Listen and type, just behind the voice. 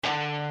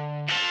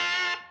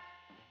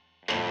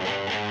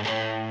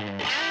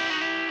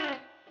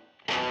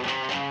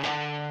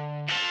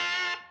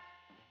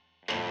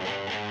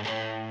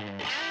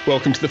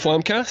Welcome to the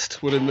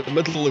Flamcast. We're in the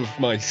middle of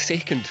my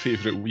second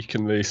favourite week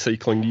in the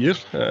cycling year,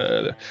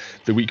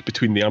 the week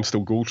between the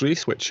Amstel Gold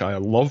Race, which I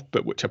love,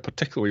 but which I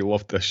particularly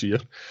loved this year.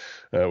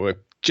 We're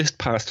just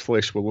past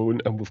Flèche Wallonne,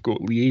 and we've got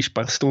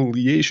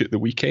Liège-Bastogne-Liège at the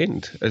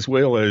weekend, as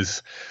well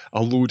as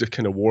a load of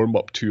kind of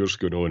warm-up tours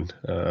going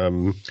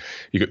on.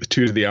 You got the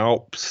Tour of the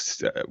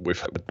Alps,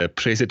 we've had the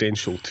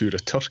Presidential Tour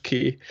of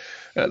Turkey.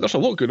 There's a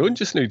lot going on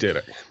just now,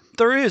 Derek.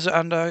 There is,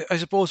 and I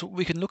suppose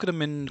we can look at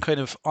them in kind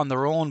of on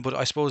their own, but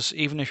I suppose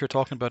even if you're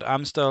talking about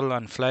Amstel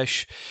and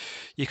Flèche,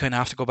 you kind of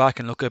have to go back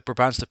and look at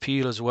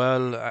Brabantse-Pijl as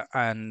well,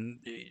 and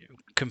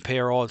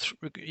compare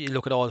you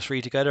look at all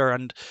three together,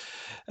 and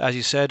as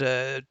you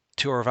said,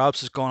 Tour of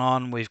Alps is going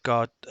on. We've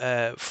got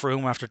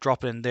Froome after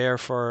dropping in there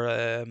for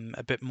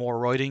a bit more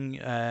riding.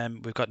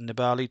 We've got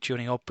Nibali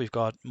tuning up. We've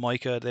got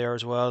Maika there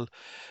as well,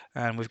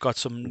 and we've got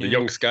some The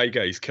young Sky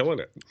guy's killing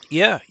it.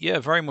 Yeah,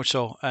 very much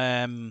so.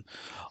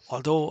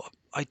 Although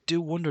I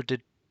do wonder,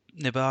 did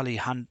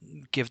Nibali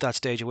give that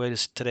stage away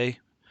today?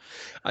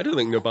 I don't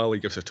think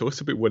Nibali gives a toss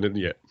about winning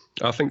yet.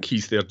 I think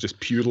he's there just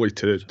purely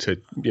to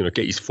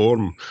get his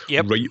form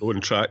right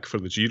on track for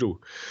the Giro.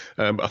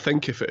 I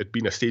think if it had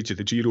been a stage of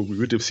the Giro, we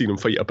would have seen him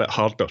fight a bit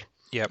harder.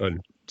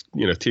 And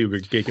Theo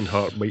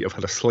Gegenhardt might have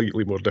had a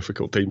slightly more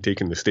difficult time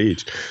taking the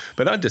stage.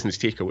 But that doesn't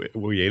take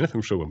away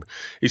anything from him.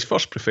 His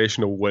first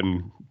professional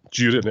win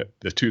during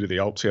the Tour of the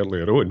Alps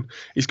earlier on,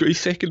 he's got his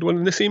second one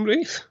in the same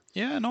race.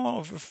 Yeah,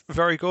 no,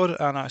 very good.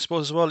 And I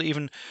suppose as well,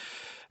 even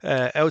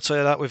outside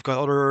of that, we've got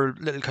other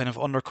little kind of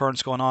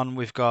undercurrents going on.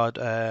 We've got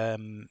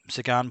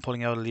Sagan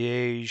pulling out of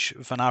Liège,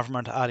 Van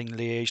Avermaet adding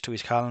Liège to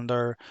his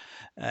calendar.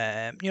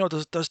 There's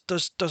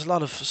a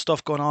lot of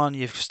stuff going on.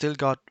 You've still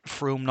got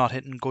Froome not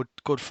hitting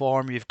good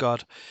form. You've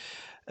got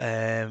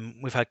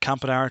we've had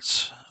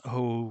Campenaerts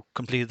who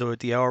completed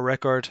the hour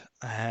record.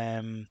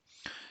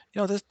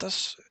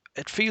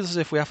 It feels as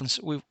if we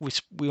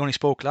only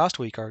spoke last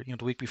week or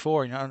the week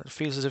before. It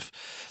feels as if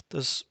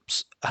there's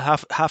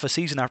half a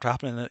season after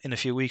happening in a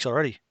few weeks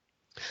already.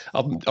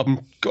 I'm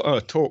got a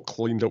talk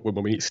lined up with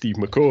my mate Steve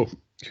McCaw,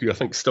 who I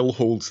think still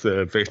holds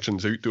the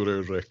Veterans Outdoor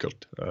Hour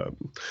record.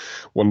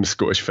 Won the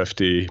Scottish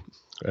 50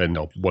 in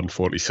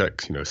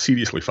 1:46.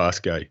 Seriously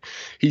fast guy.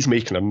 He's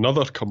making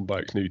another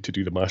comeback now to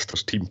do the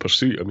Masters Team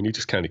Pursuit. I mean, he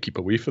just can't keep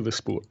away for the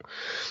sport.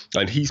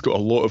 And he's got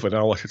a lot of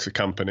analysis of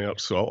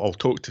Campenaerts, so I'll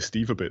talk to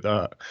Steve about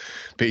that.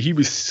 But he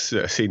was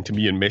saying to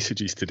me in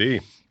messages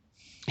today,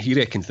 he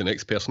reckons the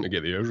next person to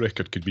get the hour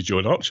record could be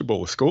John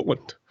Archibald of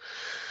Scotland.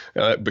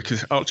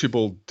 Because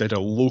Archibald did a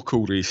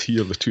local race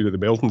here, the Tour of the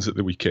Meldons at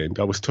the weekend.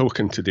 I was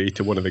talking today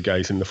to one of the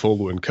guys in the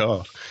following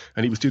car,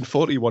 and he was doing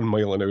 41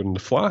 mile an hour in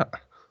the flat.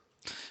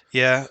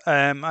 Yeah,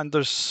 and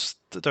there's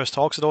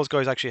talks of those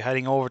guys actually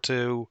heading over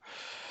to,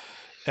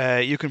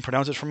 you can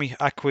pronounce it for me,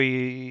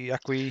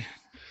 Acqui.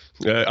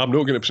 I'm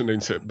not going to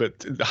pronounce it, but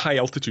the high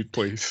altitude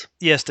place.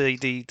 Yes,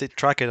 the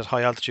track at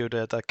high altitude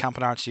that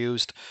Campenaerts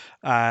used,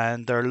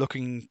 and they're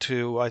looking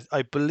to.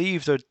 I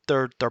believe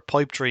their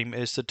pipe dream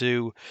is to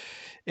do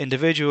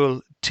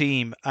individual,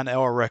 team, and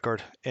hour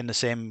record in the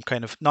same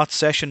kind of not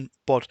session,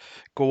 but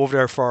go over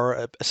there for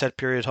a set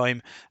period of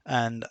time.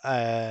 And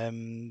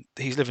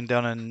he's living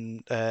down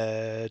in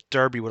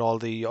Derby with all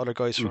the other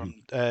guys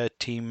from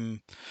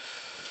Team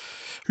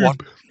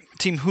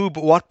Hoob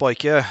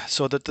Wattbike, yeah.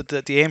 So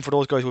the aim for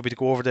those guys would be to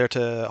go over there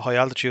to high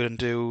altitude and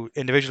do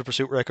individual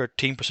pursuit record,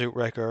 team pursuit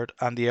record,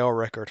 and the hour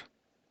record.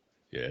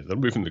 Yeah, they're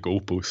moving the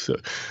goalposts.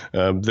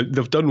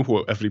 They've done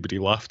what everybody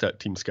laughed at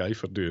Team Sky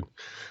for doing,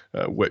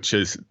 which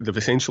is they've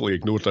essentially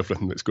ignored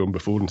everything that's gone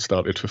before and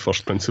started with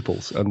first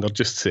principles, and they're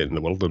just setting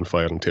the world on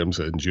fire in terms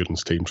of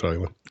endurance time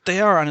trialing.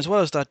 They are, and as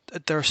well as that,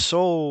 they're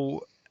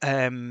so.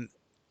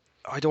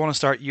 I don't want to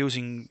start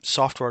using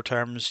software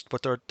terms,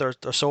 but they're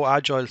so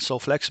agile, so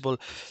flexible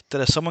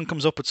that if someone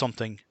comes up with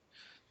something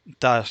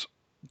that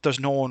there's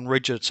no one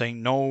rigid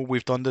saying no,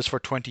 we've done this for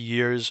 20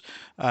 years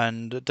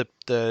and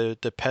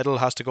the pedal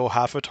has to go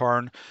half a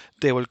turn,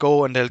 they will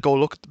go and they'll go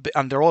look,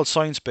 and they're all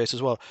science based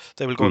as well.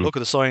 They will go look at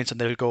the science and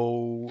they'll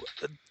go,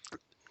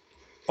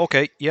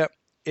 okay, yeah,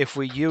 if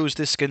we use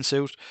this skin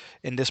suit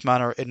in this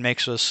manner, it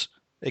gives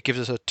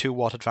us a 2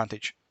 watt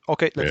advantage.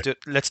 Okay,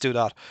 let's do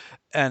that.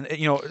 And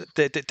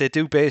they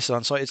do base it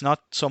on, so it's not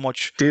so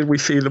much. Dare we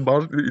say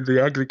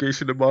the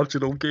aggregation of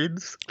marginal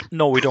gains?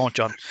 No, we don't,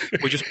 John.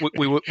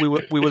 We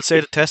will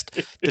say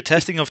the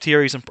testing of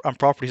theories and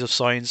properties of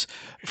science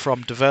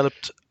from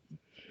developed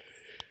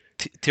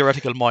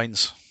theoretical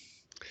minds.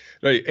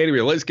 Right.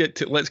 Anyway, let's get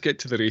to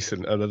the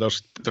racing, and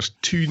there's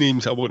two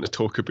names I want to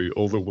talk about,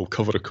 although we'll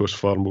cover, of course,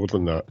 far more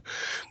than that.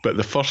 But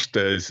the first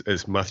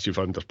is Mathieu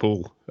van der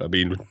Poel. I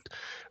mean,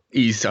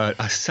 he's a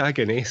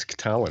Sagan-esque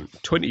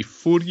talent.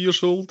 24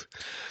 years old.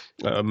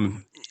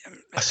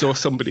 I saw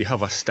somebody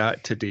have a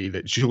stat today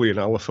that Julian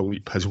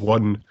Alaphilippe has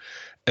won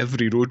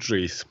every road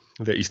race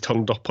that he's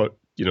turned up at,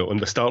 on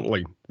the start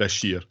line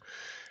this year,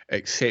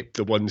 except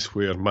the ones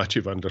where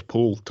Mathieu van der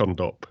Poel turned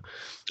up,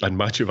 and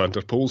Mathieu van der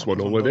Poel's won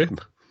all of them.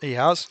 He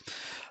has.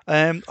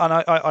 And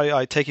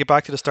I take you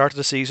back to the start of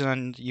the season,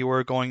 and you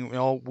were going,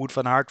 Wout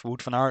van Aert,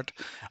 Wout van Aert,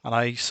 and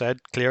I said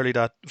clearly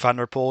that Van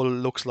der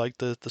Poel looks like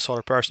the sort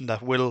of person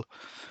that will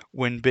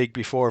win big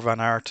before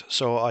Van Aert.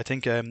 So I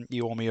think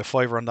you owe me a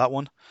fiver on that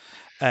one.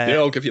 Yeah, Uh,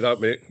 I'll give you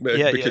that, mate.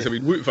 yeah, Because yeah, I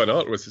mean, Wout van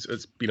Aert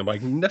it's been a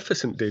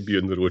magnificent debut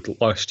on the road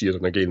last year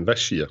and again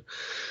this year.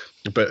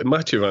 But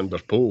Mathieu van der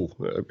Poel,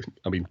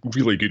 I mean,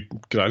 really good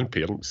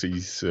grandparents.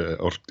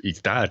 Or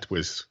his dad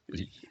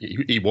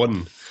he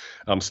won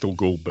Amstel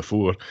Gold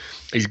before.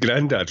 His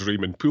granddad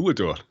Raymond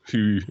Poulador,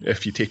 who,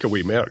 if you take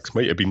away Merckx,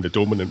 might have been the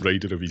dominant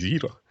rider of his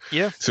era.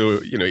 yeah. So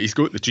he's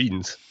got the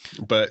genes,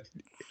 but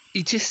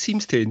he just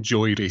seems to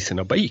enjoy racing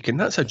a bike, and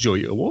that's a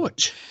joy to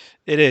watch.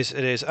 It is,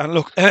 it is. And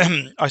look,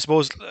 I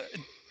suppose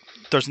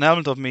there's an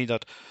element of me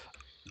that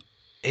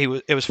he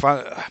was. It was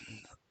fun.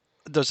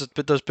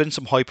 There's been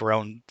some hype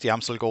around the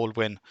Amstel Gold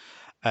win.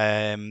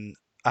 Um,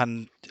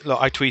 and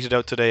look, I tweeted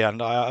out today,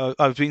 and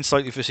I've been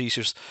slightly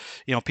facetious.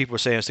 People were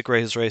saying it's the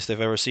greatest race they've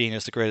ever seen.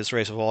 It's the greatest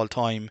race of all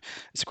time.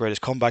 It's the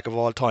greatest comeback of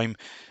all time.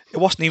 It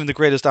wasn't even the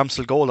greatest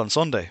Amstel Gold on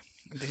Sunday.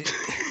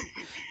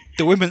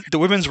 The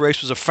women's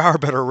race was a far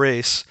better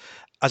race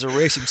as a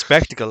racing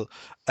spectacle.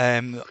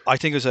 I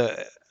think it was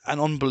an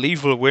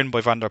unbelievable win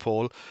by Van der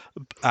Poel,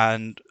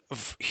 and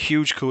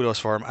huge kudos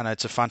for him, and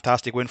it's a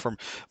fantastic win for him.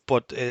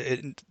 But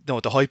no,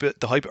 the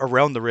hype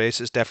around the race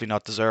is definitely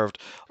not deserved.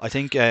 I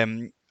think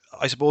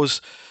I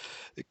suppose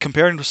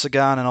comparing to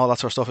Sagan and all that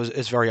sort of stuff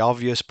is very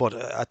obvious, but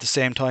at the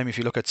same time, if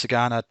you look at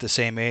Sagan at the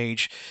same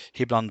age,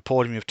 he'd been on the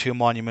podium of two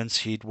monuments.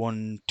 He'd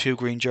won two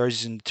green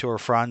jerseys in the Tour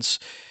of France.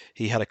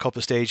 He had a couple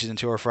of stages in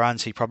Tour of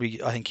France. I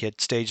think he had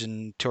stages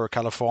in Tour of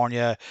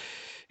California.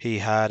 He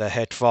had a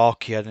Het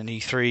Valk. He had an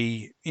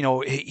E3.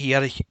 He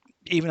had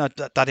even at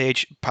that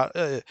age,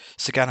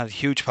 Sagan had a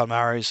huge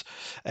palmares.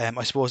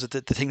 I suppose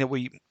that the thing that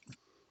we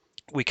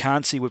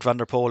can't see with Van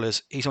der Poel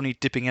is he's only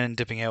dipping in and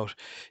dipping out.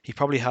 He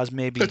probably has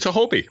maybe It's a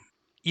hobby.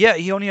 yeah,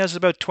 he only has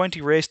about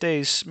 20 race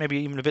days, maybe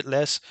even a bit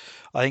less.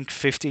 I think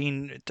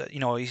 15.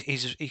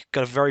 He's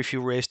got a very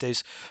few race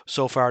days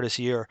so far this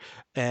year.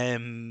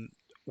 Um,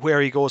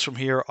 where he goes from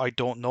here, I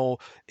don't know.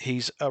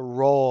 He's a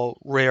raw,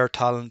 rare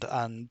talent,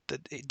 and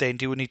they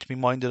do need to be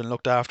minded and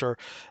looked after.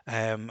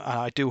 And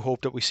I do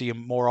hope that we see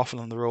him more often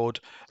on the road.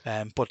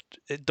 But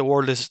the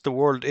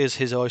world is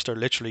his oyster,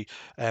 literally.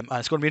 And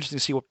it's going to be interesting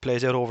to see what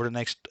plays out over the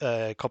next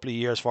couple of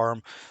years for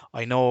him.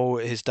 I know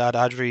his dad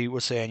Adri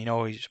was saying,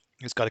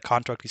 he's got a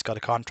contract. He's got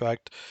a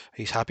contract.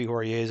 He's happy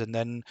where he is. And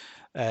then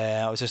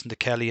I was listening to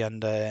Kelly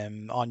and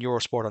on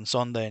Eurosport on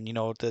Sunday, and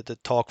the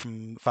talk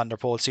from Van der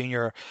Poel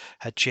Senior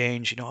had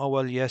changed. Oh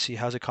well, yes, he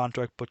has a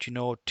contract, but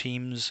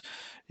teams,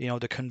 there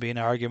can be an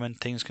argument.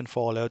 Things can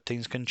fall out.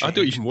 Things can I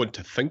don't change. even want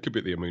to think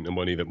about the amount of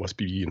money that must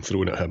be being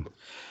thrown at him.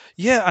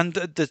 Yeah, and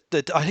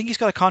I think he's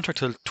got a contract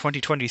till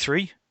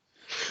 2023.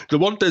 The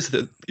word is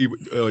that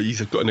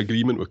he's got an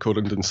agreement with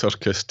Corendon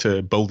Circus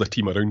to build a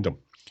team around him.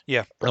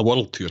 Yeah, a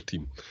world tour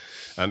team.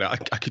 And I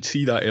could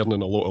see that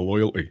earning a lot of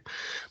loyalty.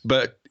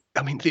 But,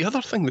 I mean, the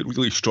other thing that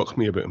really struck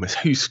me about him is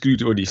how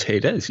screwed on his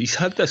head is. He's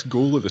had this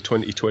goal of the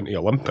 2020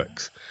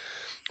 Olympics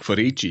for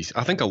ages.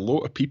 I think a lot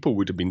of people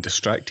would have been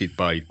distracted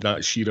by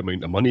that sheer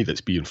amount of money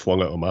that's being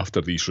flung at him after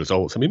these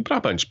results. I mean,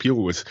 Brabant Spiel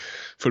was,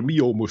 for me,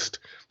 almost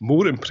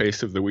more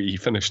impressive the way he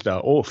finished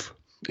that off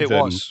than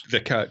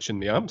the catch in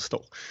the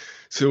Amstel.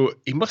 So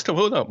he must have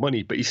all that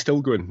money, but he's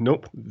still going,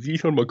 nope,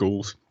 these are my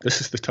goals. This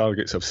is the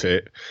targets I've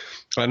set.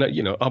 And,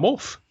 I'm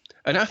off.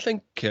 And I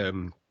think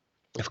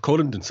if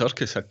Corendon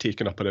Circus had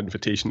taken up an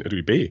invitation to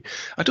Roubaix,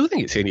 I don't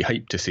think it's any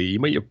hype to say he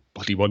might have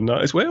bloody won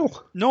that as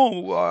well.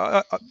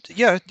 No,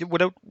 yeah,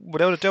 without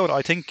a doubt.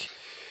 I think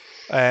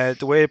the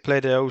way it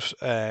played out,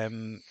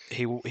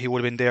 he would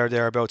have been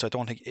thereabouts. I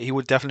don't think he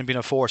would definitely been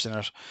a force in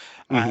it.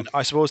 And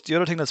I suppose the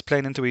other thing that's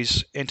playing into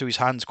his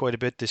hands quite a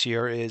bit this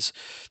year is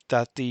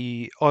that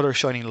the other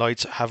shining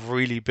lights have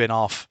really been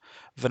off.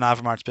 Van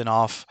Avermaet's been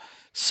off.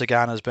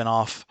 Sagan has been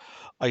off.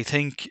 I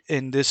think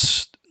in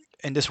this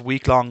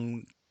week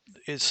long,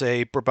 it's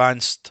a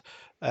Brabant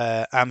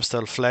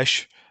Amstel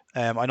Flesh.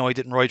 I know he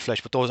didn't ride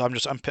Flesh, but those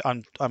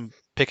I'm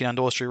picking on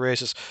those three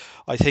races.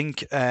 I think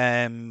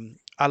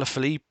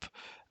Alaphilippe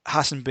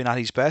hasn't been at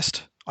his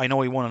best. I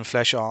know he won in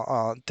Flesh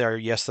there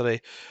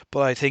yesterday, but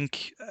I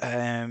think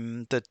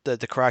that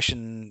the crash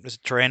in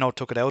Tirreno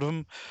took it out of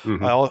him.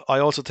 I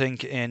also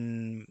think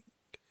in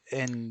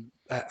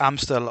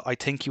Amstel, I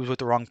think he was with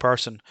the wrong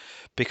person,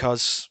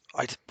 because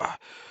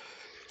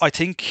I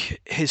think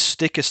his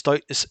stick is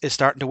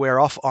starting to wear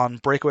off on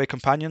breakaway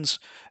companions.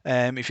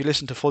 If you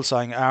listen to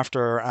Fuglsang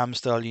after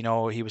Amstel,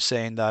 he was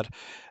saying that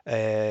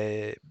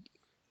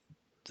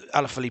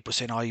Alaphilippe was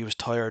saying, he was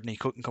tired and he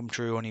couldn't come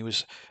through,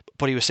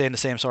 but he was saying the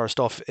same sort of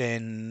stuff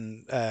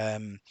in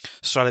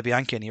Strade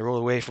Bianche, and he rode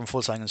away from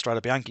Fuglsang in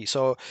Strade Bianche.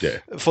 So yeah,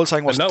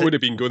 Fuglsang was, and that would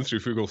have been going through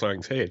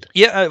Fuglsang's head.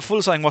 Yeah,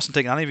 Fuglsang wasn't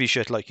taking any of his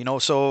shit,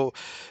 so.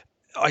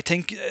 I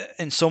think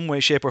in some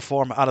way, shape, or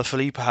form,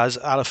 Alaphilippe has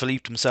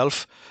Alaphilippe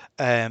himself.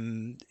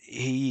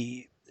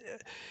 He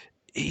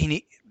you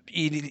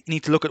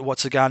need to look at what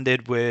Sagan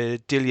did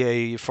with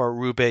Dillier for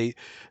Roubaix.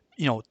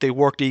 they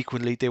worked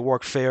equally, they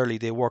worked fairly,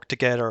 they worked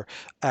together,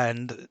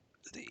 and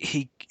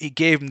he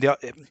gave him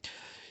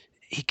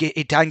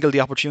he dangled the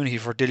opportunity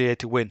for Dillier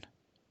to win,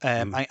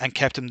 and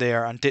kept him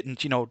there, and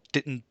didn't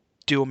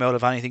do him out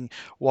of anything,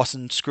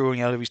 wasn't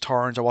screwing out of his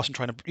turns, or wasn't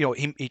trying to,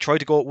 he tried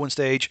to go at one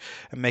stage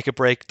and make a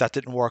break that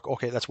didn't work.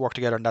 Okay, let's work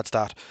together, and that's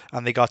that.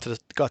 And they got to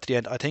the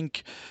end. I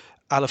think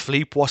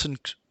Alaphilippe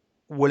wasn't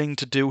willing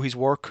to do his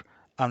work,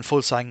 and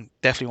Fuglsang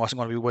definitely wasn't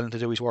going to be willing to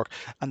do his work,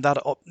 and that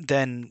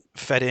then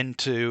fed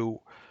into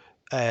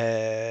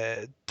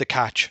the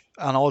catch.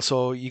 And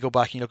also, you go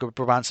back and you look at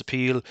Brabant's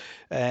appeal.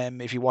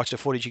 If you watch the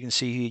footage, you can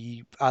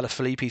see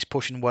Alaphilippe, he's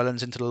pushing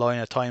Wellens into the line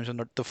at times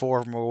when the four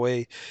of them are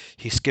away.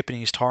 He's skipping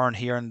his turn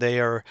here and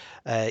there.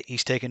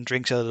 He's taking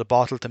drinks out of the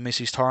bottle to miss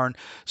his turn.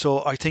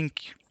 So I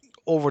think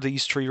over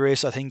these three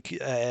races, I think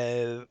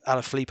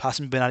Alaphilippe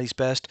hasn't been at his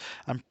best,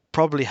 and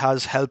probably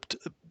has helped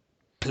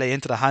play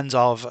into the hands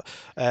of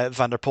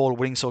Van der Poel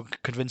winning so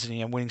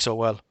convincingly and winning so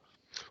well.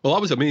 Well, I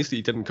was amazed that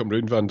he didn't come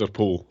round Van der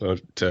Poel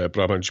at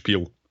Brabant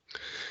Spiel,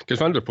 because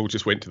Van der Poel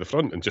just went to the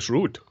front and just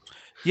rode.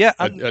 Yeah,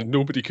 and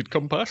nobody could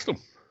come past him.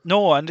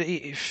 No, and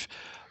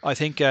I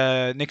think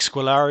Nick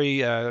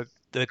Scolari,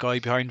 the guy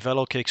behind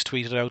VeloKicks,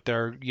 tweeted out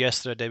there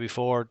yesterday, day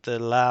before, the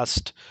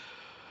last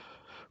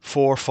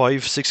 4,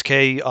 5,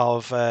 6K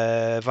of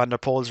Van der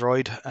Poel's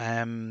ride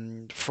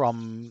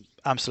from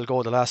Amstel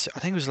Gold. I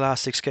think it was the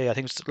last 6K. I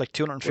think it's like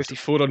 250.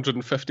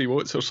 450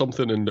 watts or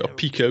something, and a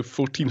peak of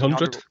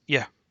 1400.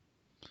 Yeah.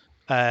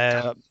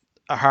 A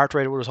heart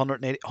rate was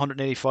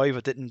 185.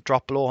 It didn't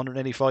drop below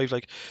 185.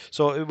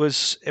 So it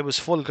was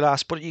full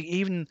glass. But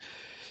you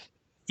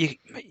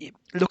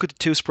look at the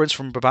two sprints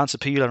from Brabant's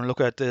appeal and look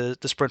at the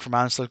sprint from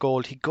Amstel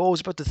Gold. He goes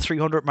about the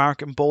 300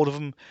 mark in both of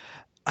them,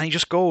 and he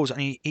just goes,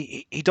 and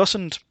he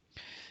doesn't.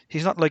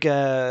 He's not like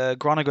a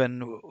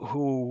Groningen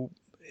who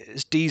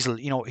is diesel.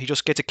 He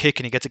just gets a kick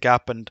and he gets a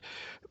gap, and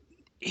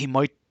he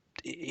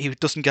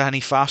doesn't get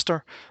any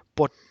faster.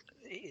 But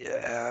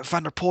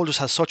Van der Poel just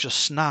has such a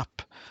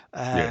snap,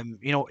 and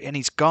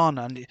he's gone.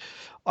 And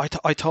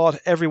I thought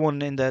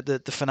everyone in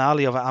the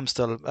finale of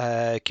Amstel,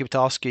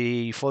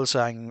 Kwiatkowski,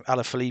 Fuglsang,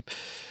 Alaphilippe,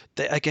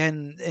 they,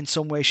 again, in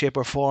some way, shape,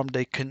 or form,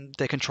 they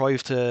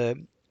contrive to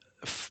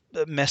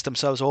mess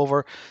themselves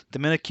over. The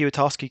minute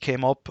Kwiatkowski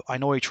came up, I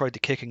know he tried to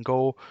kick and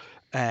go.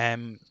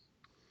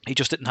 He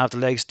just didn't have the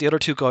legs. The other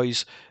two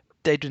guys,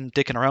 they'd been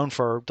dicking around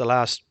for the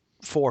last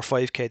 4 or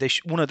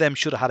 5K. One of them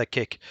should have had a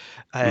kick.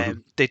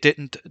 They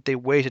didn't. They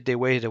waited,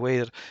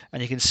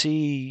 and you can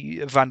see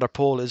Van der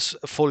Poel is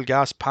full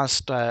gas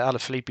past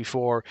Alaphilippe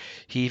before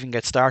he even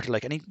gets started.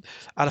 And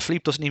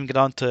Alaphilippe doesn't even get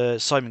on to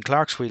Simon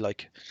Clark's wheel. I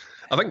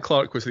think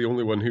Clark was the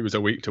only one who was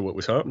awake to what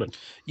was happening.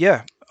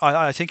 Yeah,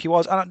 I think he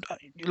was. And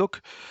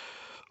look,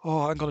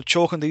 I'm going to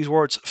choke on these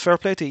words. Fair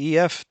play to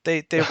EF.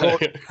 They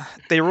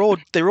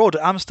rode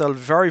Amstel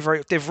very,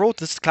 very. They've rode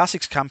this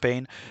Classics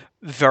campaign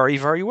very,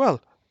 very well.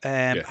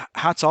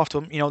 Hats off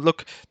to them.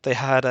 Look, they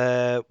had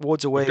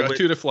Woods away. They've got a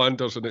Tour of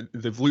Flanders, and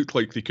they've looked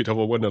like they could have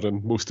a winner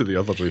in most of the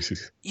other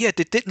races. Yeah,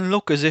 they didn't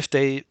look as if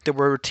they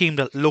were a team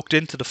that looked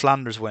into the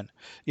Flanders win.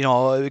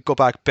 Go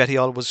back.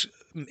 Bettiol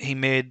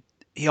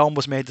he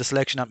almost made the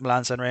selection at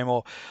Milan San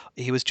Remo.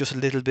 He was just a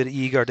little bit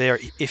eager there.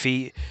 If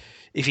he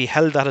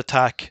held that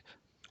attack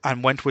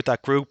and went with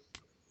that group,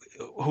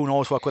 who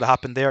knows what could have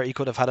happened there. He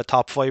could have had a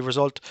top 5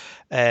 result.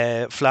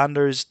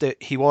 Flanders,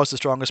 he was the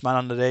strongest man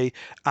on the day,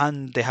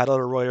 and they had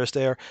other riders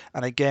there.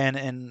 And again,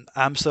 in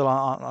Amstel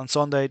on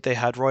Sunday, they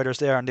had riders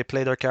there, and they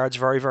played their cards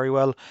very, very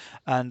well.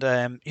 And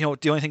the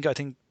only thing I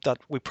think that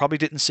we probably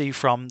didn't see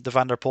from the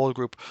Van der Poel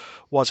group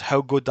was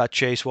how good that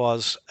chase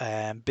was,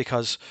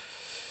 because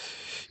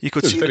you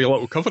could see very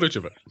little coverage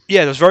of it.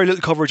 Yeah, there's very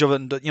little coverage of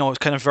it, and it's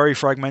kind of very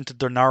fragmented.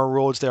 They're narrow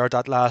roads there at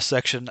that last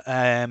section,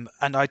 and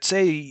I'd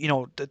say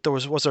there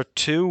was there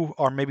 2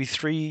 or maybe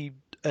 3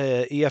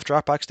 EF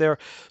dropbacks there,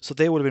 so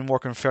they would have been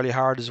working fairly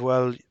hard as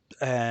well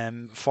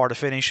for the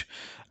finish.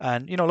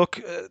 And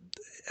look,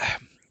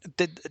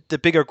 the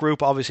bigger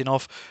group, obviously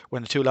enough,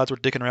 when the 2 lads were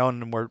dicking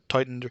around and were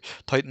tightening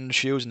the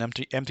shoes and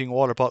emptying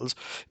water bottles.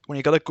 When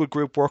you got a good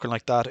group working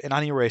like that in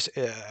any race,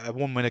 a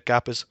 1 minute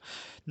gap is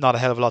not a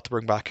hell of a lot to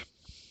bring back.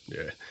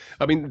 Yeah.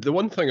 I mean, the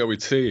one thing I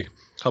would say,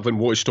 having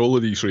watched all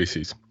of these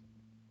races,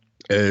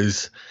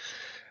 is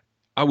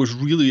I was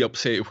really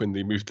upset when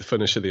they moved the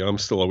finish of the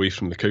Amstel away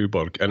from the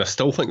Cauberg, and I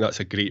still think that's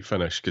a great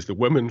finish, because the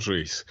women's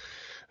race,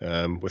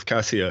 with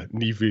Cassia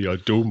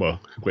Niewiadoma,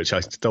 which I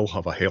still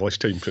have a hellish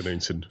time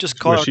pronouncing, just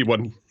call her she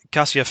won.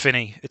 Cassia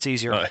Finney, it's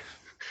easier.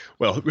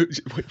 Well,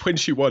 when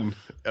she won,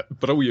 a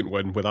brilliant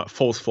win with that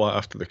false flat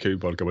after the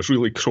Cauberg. I was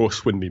really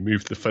cross when they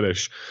moved the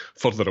finish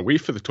further away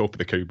for the top of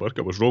the Cauberg.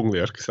 I was wrong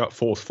there, because that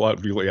false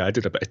flat really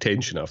added a bit of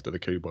tension after the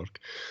Cauberg.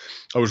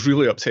 I was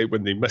really upset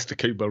when they missed the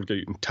Cauberg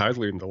out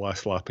entirely in the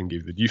last lap and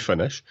gave the new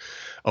finish.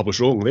 I was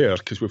wrong there,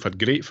 because we've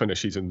had great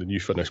finishes in the new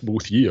finish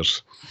both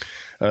years.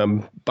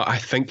 But I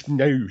think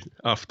now,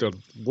 after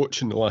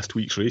watching the last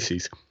week's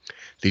races,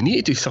 they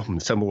need to do something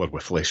similar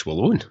with Flesh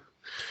Wallone.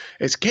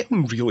 It's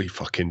getting really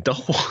fucking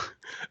dull.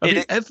 I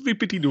mean,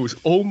 everybody knows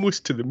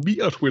almost to the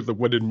metre where the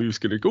winning move's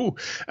going to go.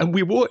 And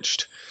we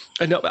watched,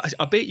 and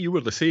I bet you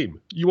were the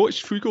same. You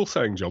watched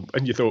Fuglsang jump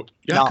and you thought,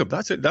 Jakob,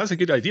 that's a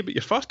good idea, but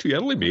you're far too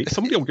early, mate.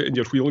 Somebody will get in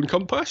your wheel and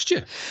come past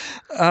you.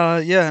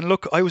 Yeah, and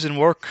look, I was in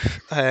work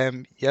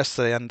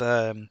yesterday, and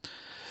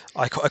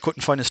I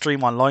couldn't find a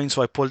stream online,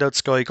 so I pulled out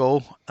Sky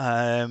Go,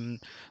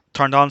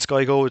 turned on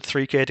Sky Go with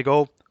 3K to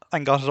go,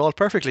 and got it all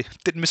perfectly.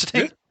 Didn't miss a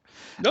thing. Yeah.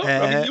 No,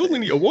 I mean, you only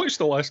need to watch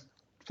the last,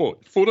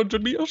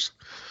 400 metres?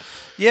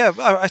 Yeah,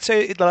 I'd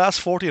say the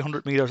last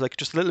 1,400 meters, like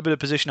just a little bit of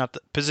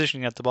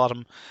positioning at the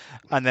bottom,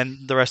 and then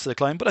the rest of the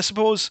climb. But I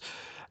suppose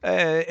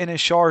in a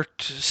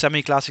short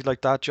semi-classic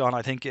like that, John,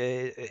 I think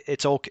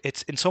it's okay.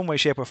 It's in some way,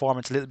 shape, or form,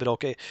 it's a little bit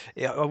okay.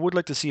 Yeah, I would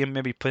like to see him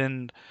maybe put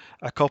in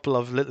a couple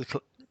of little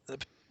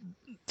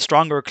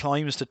stronger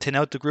climbs to thin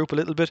out the group a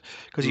little bit,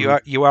 because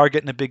you are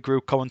getting a big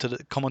group coming to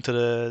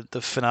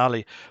the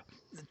finale.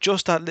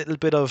 Just that little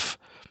bit of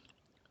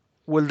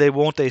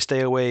won't they stay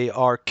away,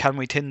 or can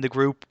we thin the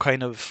group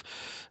kind of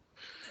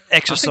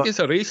exercise? I think it's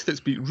a race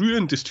that's been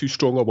ruined is too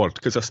strong a word,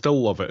 because I still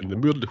love it, and the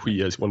Moor de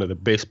Huy is one of the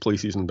best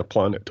places on the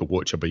planet to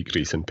watch a bike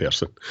race in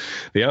person.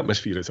 The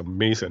atmosphere is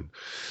amazing,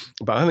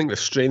 but I think the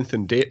strength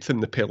and depth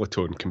in the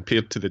peloton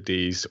compared to the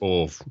days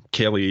of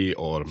Kelly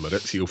or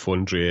Maurizio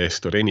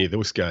Fondriest or any of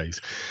those guys,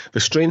 the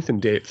strength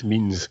and depth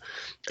means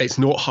it's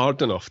not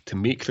hard enough to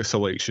make the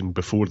selection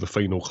before the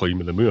final climb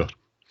of the Moor.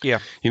 Yeah.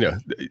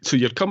 So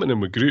you're coming in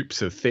with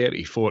groups of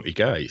 30, 40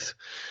 guys,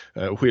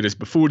 whereas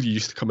before you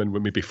used to come in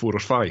with maybe 4 or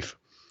 5.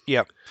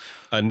 Yeah.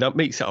 And that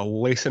makes it a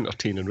less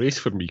entertaining race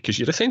for me, because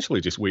you're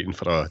essentially just waiting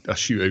for a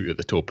shootout at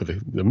the top of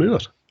the Moor.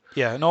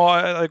 Yeah, no,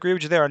 I agree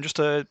with you there. And just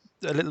a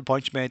little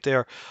point you made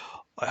there.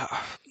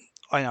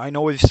 I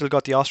know we've still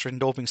got the Austrian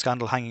doping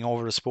scandal hanging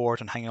over the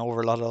sport and hanging over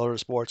a lot of other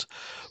sports,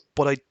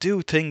 but I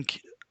do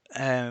think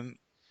I'm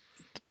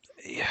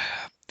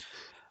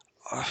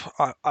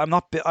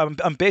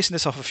basing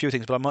this off a few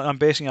things, but I'm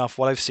basing it off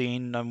what I've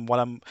seen and what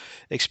I'm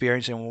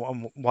experiencing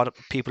and what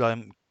people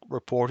I'm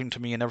reporting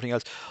to me and everything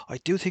else. I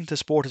do think the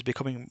sport is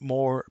becoming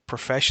more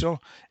professional,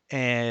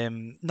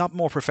 not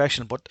more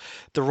professional, but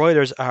the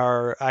riders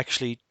are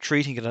actually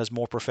treating it as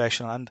more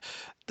professional. And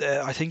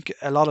I think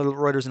a lot of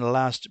riders in the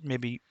last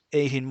maybe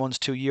 18 months,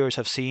 2 years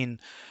have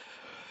seen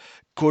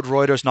good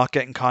riders not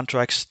getting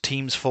contracts,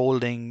 teams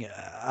folding,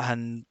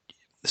 and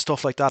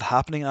stuff like that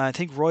happening. And I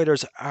think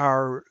riders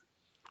are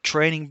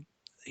training,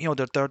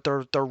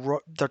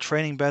 they're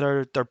training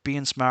better, they're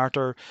being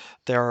smarter,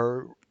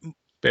 they're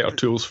better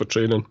tools for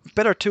training,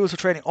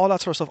 all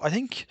that sort of stuff. I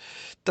don't think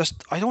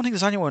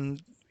there's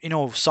anyone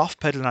soft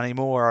pedaling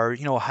anymore,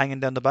 or hanging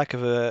down the back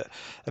of a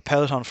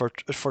peloton for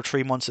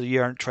 3 months a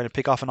year and trying to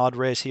pick off an odd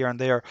race here and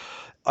there.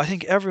 I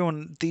think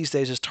everyone these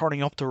days is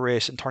turning up to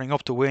race and turning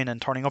up to win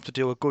and turning up to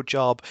do a good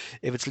job.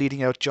 If it's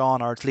leading out John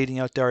or it's leading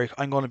out Derek,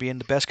 I'm going to be in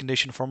the best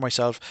condition for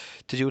myself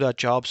to do that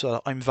job, so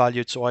that I'm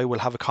valued, so I will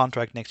have a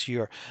contract next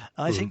year.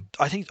 And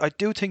I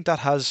do think that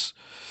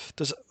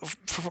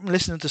from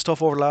listening to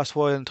stuff over the last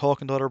while and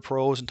talking to other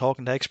pros and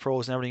talking to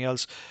ex-pros and everything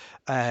else,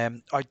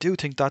 I do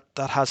think that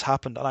has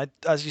happened. And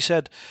as you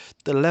said,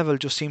 the level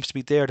just seems to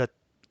be there, that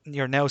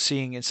you're now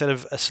seeing, instead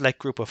of a select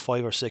group of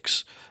 5 or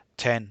 6,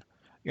 10,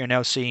 you're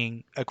now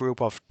seeing a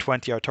group of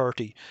 20 or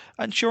 30.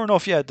 And sure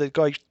enough, yeah, the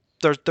guy,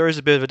 there is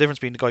a bit of a difference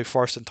between the guy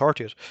first and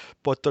 30th,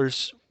 but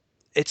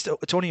it's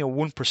only a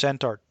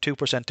 1% or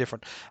 2%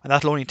 different, and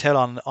that'll only tell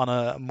on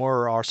a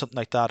Moor or something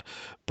like that.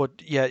 But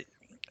yeah,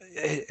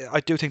 I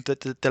do think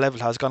that the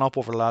level has gone up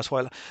over the last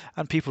while,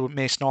 and people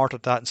may snort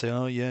at that and say,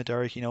 "Oh yeah,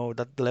 Derek,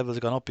 that the level has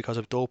gone up because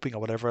of doping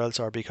or whatever else,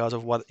 or because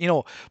of what."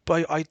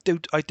 But I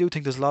do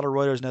think there's a lot of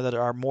riders now that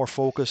are more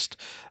focused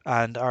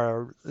and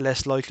are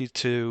less likely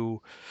to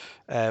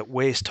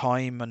waste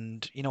time.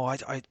 And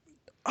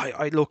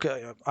I look.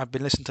 I've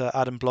been listening to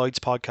Adam Blythe's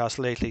podcast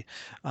lately.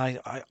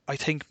 I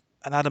think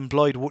an Adam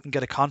Blythe wouldn't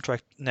get a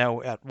contract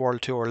now at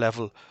World Tour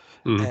level.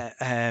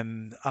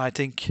 I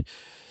think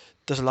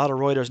there's a lot of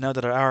riders now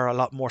that are a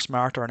lot more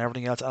smarter and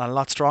everything else, and a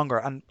lot stronger.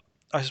 And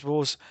I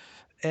suppose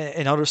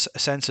in other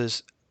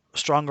senses,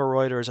 stronger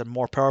riders and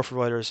more powerful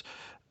riders,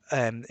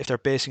 if they're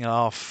basing it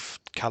off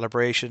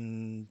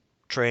calibration,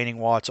 training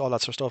watts, all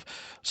that sort of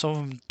stuff, some of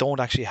them don't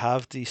actually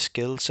have the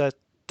skill set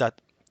that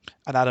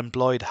an Adam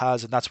Blythe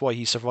has, and that's why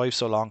he survived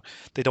so long.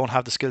 They don't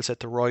have the skill set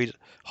to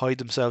hide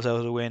themselves out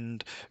of the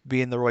wind,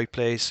 be in the right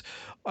place.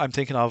 I'm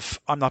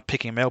not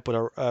picking him out,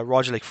 but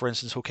Roglic, for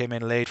instance, who came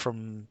in late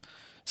from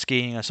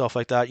skiing and stuff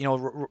like that.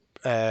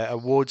 A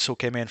Woods who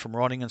came in from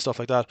running and stuff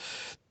like that.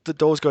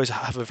 Those guys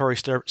have a very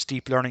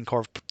steep learning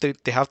curve.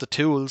 They have the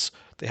tools,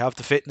 they have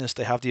the fitness,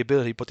 they have the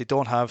ability, but they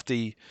don't have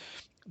the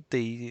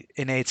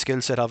innate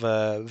skill set of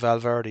a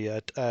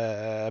Valverde,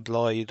 a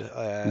Blythe,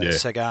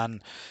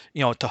 Sagan,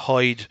 to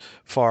hide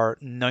for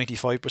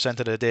 95%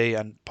 of the day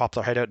and pop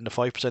their head out in the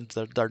 5%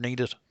 that they're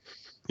needed.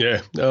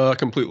 Yeah, I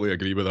completely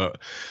agree with that.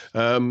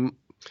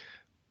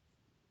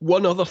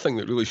 One other thing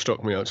that really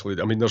struck me,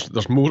 actually, I mean,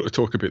 there's more to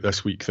talk about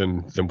this week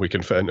than we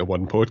can fit into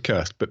one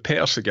podcast, but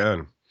Peter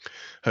Sagan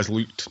has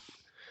looked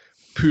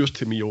poor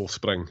to me all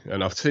spring.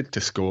 And I've said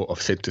to Scott,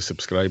 I've said to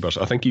subscribers,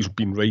 I think he's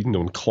been riding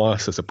on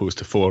class as opposed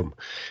to form.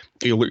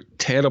 He looked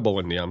terrible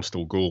in the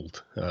Amstel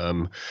Gold.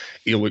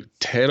 He looked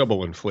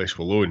terrible in Flesh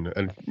Walloon.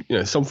 And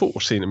some folk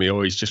were saying to me,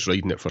 oh, he's just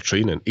riding it for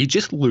training. He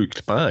just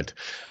looked bad.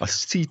 I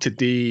see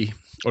today,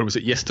 or was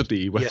it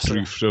yesterday, he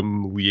withdrew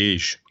from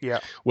Liège,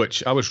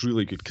 which I was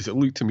really good because it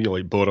looked to me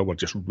like Bora were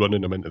just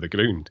running him into the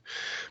ground.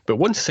 But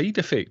one side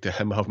effect of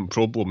him having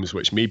problems,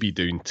 which may be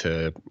down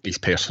to his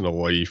personal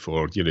life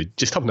or,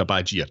 just having a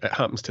bad year, it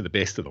happens to the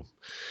best of them.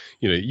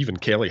 Even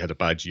Kelly had a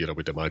bad year, I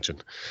would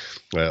imagine,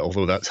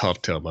 although that's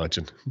hard to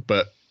imagine.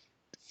 But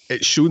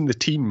it's shown the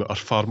team are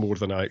far more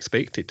than I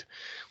expected.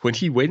 When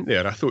he went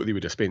there, I thought they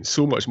would have spent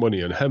so much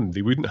money on him,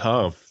 they wouldn't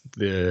have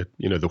the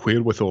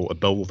wherewithal to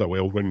build a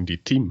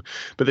well-rounded team.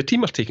 But the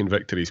team are taking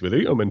victories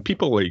without him, and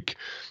people like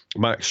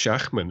Max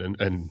Schachmann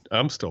and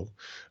Amstel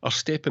are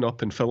stepping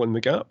up and filling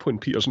the gap when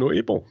Peter's not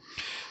able.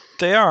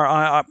 They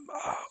are.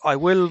 I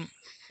will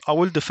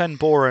defend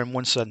Bora in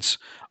one sense.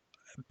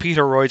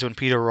 Peter rides when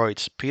Peter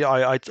rides.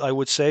 I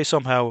would say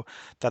somehow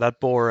that at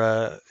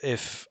Bora,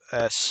 if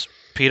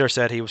Peter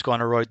said he was going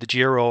to ride the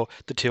Giro,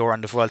 the Tour,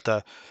 and the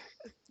Vuelta,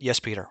 yes,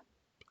 Peter.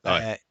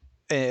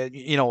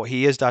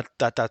 He is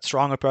that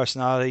strong a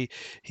personality.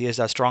 He is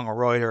that strong a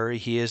rider.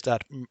 He is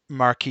that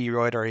marquee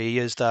rider. He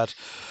is that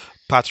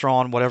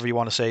patron, whatever you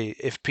want to say.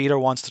 If Peter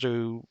wants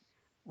to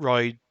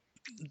ride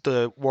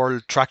the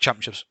World Track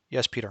Championships,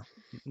 yes, Peter.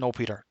 No,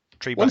 Peter.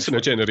 Once in a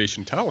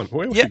generation talent.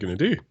 What else are you going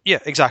to do? Yeah,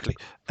 exactly.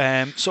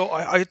 So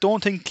I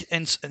don't think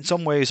in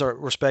some ways or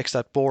respects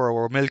that Bora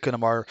were milking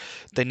him, or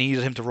they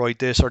needed him to ride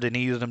this or they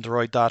needed him to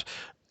ride that.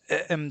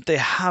 They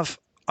have.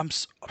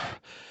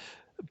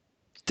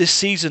 This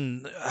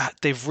season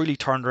they've really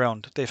turned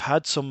around. They've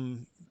had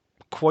some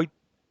quite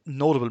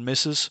notable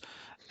misses.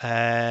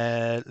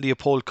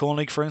 Leopold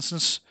Koenig, for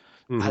instance,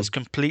 has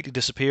completely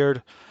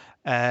disappeared.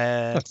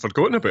 I'd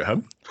forgotten about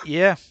him.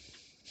 Yeah.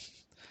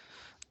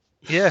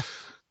 He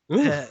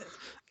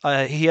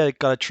had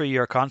got a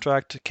 3-year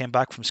contract, came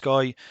back from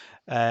Sky,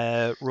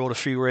 rode a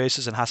few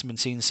races and hasn't been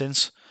seen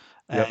since.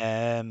 Yep.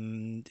 I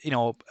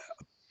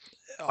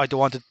don't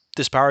want to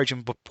disparage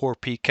him, but poor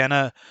Pete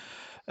Kenna,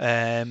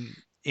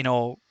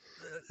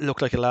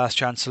 looked like a last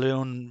chance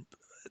saloon,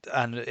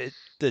 and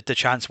the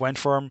chance went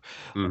for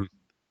him.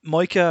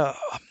 Micah,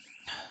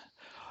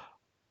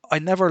 I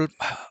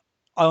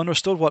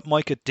understood what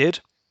Micah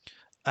did.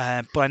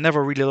 But I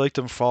never really liked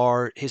him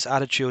for his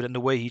attitude and the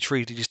way he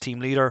treated his team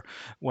leader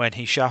when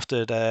he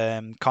shafted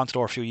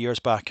Contador a few years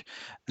back.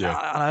 Yeah.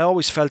 And I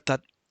always felt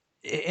that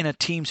in a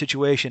team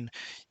situation,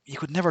 you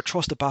could never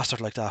trust a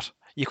bastard like that.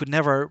 You could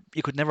never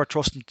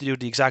trust him to do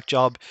the exact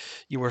job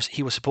he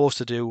was supposed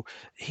to do.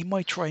 He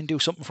might try and do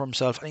something for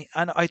himself,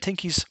 and I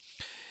think he's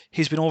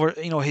been over.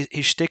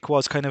 His shtick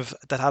was kind of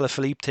that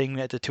Alaphilippe thing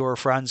at the Tour of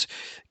France: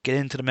 get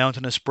into the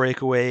mountainous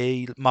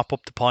breakaway, mop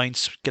up the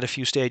points, get a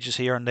few stages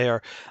here and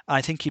there. And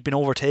I think he'd been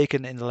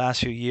overtaken in the last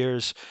few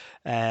years.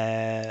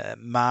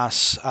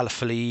 Mas,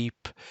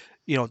 Alaphilippe,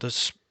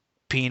 there's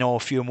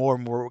Pinot, a few more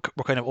were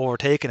kind of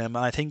overtaking him.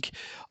 And I think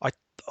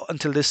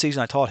until this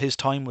season, I thought his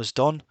time was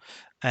done.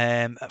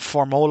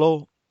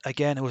 Formolo,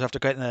 again, who was after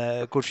getting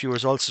a good few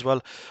results as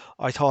well,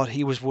 I thought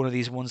he was one of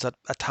these ones that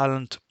a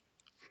talent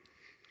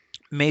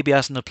maybe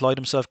hasn't applied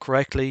himself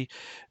correctly,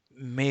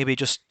 maybe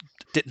just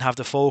didn't have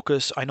the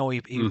focus. I know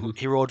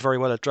he rode very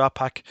well at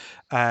Drapac,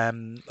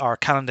 or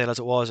Cannondale as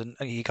it was, and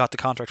he got the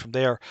contract from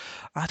there.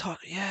 And I thought,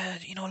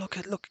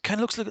 look, kind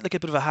of looks like a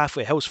bit of a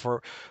halfway house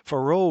for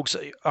rogues,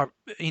 or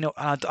and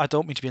I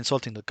don't mean to be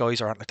insulting the guys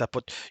or anything like that,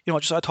 but I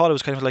thought it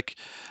was kind of like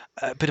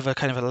a bit of a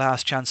kind of a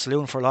last chance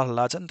saloon for a lot of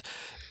lads, and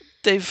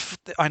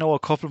I know a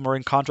couple of them are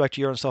in contract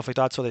year and stuff like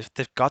that, so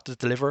they've got to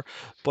deliver.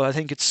 But I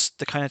think it's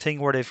the kind of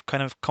thing where they've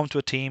kind of come to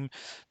a team,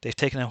 they've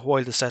taken a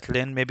while to settle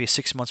in, maybe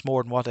 6 months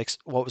more than what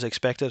was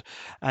expected,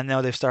 and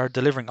now they've started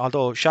delivering.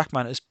 Although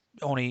Schachmann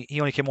only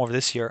came over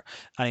this year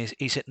and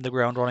he's hitting the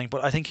ground running,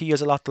 but I think he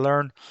has a lot to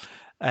learn.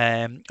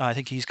 I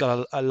think he's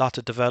got a lot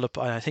to develop,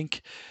 and I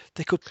think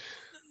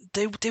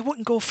they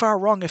wouldn't go far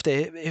wrong if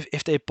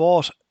they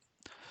bought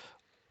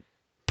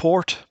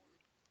Port.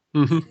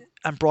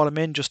 And brought him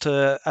in just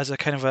as a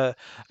kind of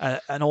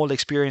an old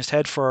experienced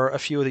head for a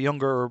few of the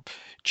younger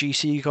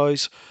GC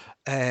guys.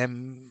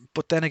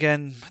 But then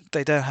again,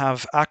 they then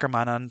have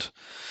Ackerman and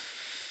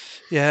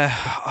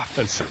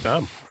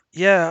Saddam.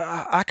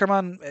 Yeah,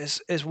 Ackerman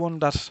is one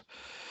that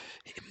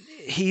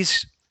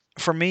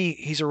for me,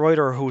 he's a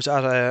rider who's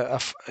at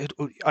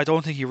I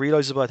don't think he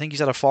realizes, but I think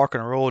he's at a fork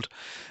in the road.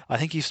 I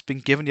think he's been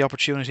given the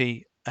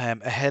opportunity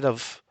ahead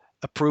of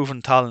a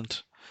proven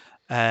talent.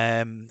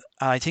 And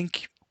I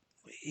think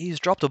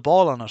he's dropped the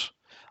ball on it.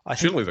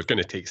 Surely they're going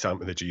to take Sam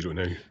to the Giro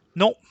now.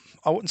 No,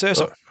 I wouldn't say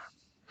so.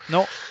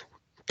 No.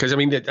 Because,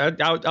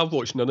 I've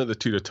watched none of the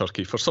Tour of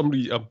Turkey. For some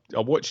reason, I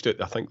watched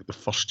it, I think, the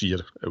first year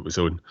it was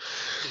on.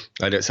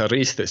 And it's a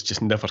race that's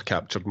just never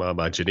captured my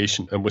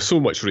imagination. And with so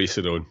much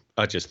racing on,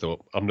 I just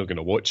thought, I'm not going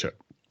to watch it.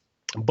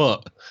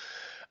 But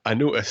I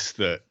noticed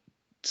that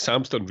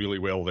Sam's done really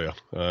well there,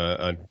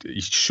 and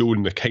he's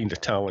shown the kind of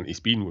talent he's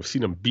been. We've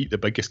seen him beat the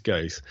biggest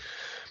guys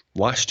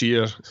last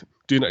year,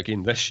 doing it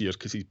again this year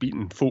because he's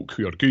beaten folk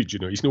who are good.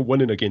 He's not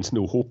winning against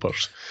no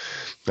hopers.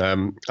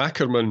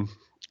 Ackermann,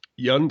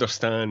 you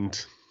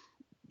understand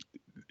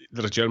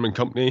they're a German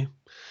company.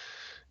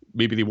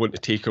 Maybe they want to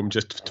take him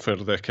just for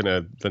the kind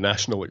of the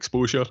national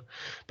exposure,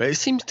 but it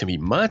seems to me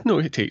mad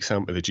not to take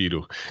Sam to the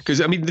Giro, because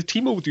the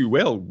team will do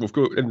well. We've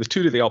got in the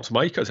Tour of the Alps,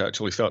 Maika's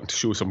actually starting to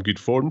show some good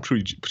form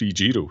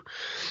pre-Giro.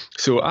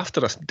 So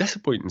after a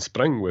disappointing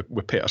spring with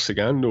Peter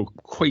Sagan, no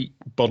quite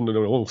burning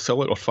on all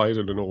cylinders or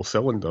firing on all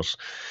cylinders,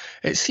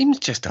 it seems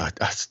just a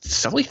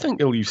silly thing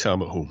to leave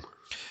Sam at home.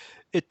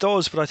 It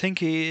does, but I think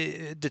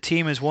the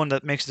team is one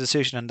that makes a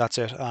decision, and that's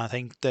it. I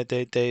think that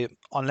they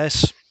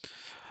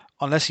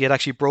unless he had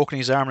actually broken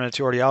his arm in the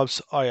Tour of the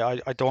Alps,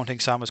 I don't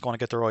think Sam was going to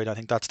get the ride. I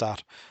think that's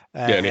that.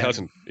 Yeah, and he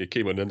hasn't. He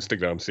came on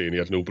Instagram saying he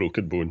had no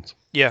broken bones.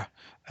 Yeah.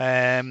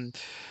 I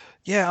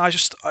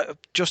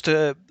just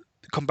to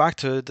come back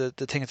to the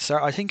thing at the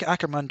start, I think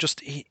Ackermann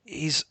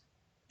he's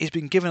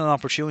been given an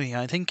opportunity.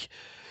 I think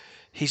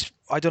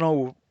I don't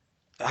know,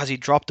 has he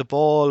dropped the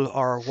ball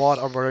or what,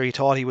 or whether he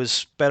thought he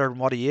was better than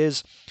what he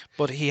is,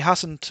 but he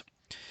hasn't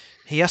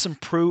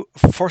proved.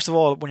 First of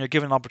all, when you're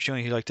given an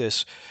opportunity like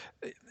this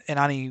in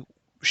any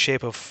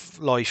shape of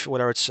life,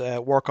 whether it's a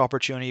work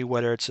opportunity,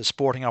 whether it's a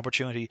sporting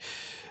opportunity,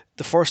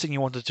 the first thing you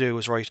want to do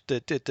is, right,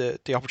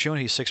 the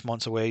opportunity is 6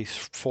 months away,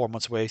 4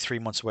 months away, 3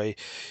 months away.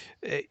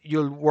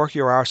 You'll work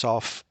your arse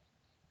off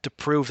to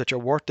prove that you're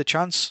worth the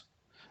chance,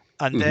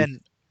 and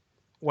then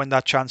when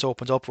that chance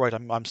opens up, right,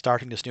 I'm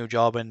starting this new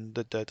job in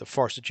the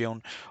 1st of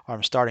June, or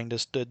I'm starting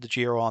the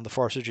Giro on the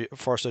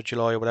 1st of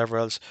July, or whatever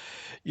else.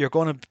 You're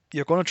gonna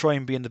try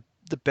and be in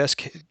the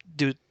best,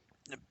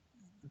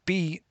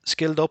 be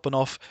skilled up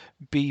enough,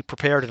 be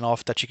prepared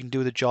enough that you can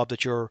do the job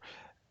that you're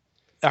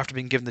after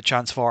being given the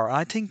chance for. And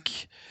I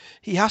think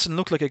he hasn't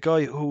looked like a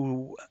guy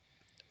who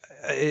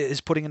is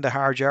putting in the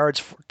hard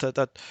yards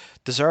that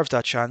deserves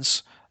that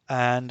chance.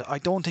 And I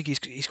don't think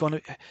he's going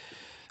to.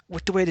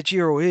 With the way the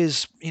Giro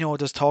is,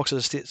 there's talks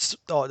of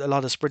a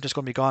lot of sprinters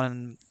going to be gone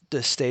in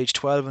the stage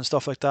 12 and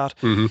stuff like that.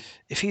 Mm-hmm.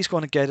 If he's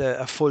going to get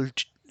a full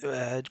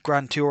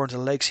Grand Tour into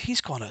the legs,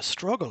 he's going to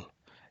struggle.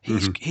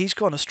 He's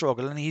going to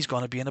struggle, and he's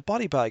going to be in a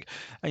body bag.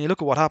 And you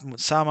look at what happened with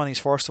Sam on his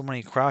first one when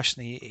he crashed,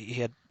 and he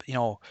had,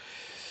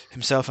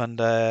 himself and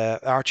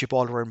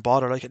Archibald were in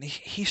bother, and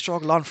he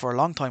struggled on for a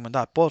long time with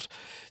that. But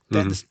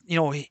then,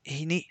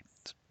 he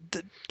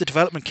the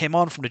development came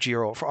on from the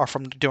Giro or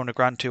from doing the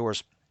Grand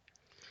Tours.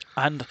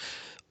 And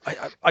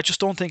I just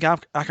don't think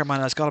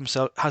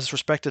Ackermann has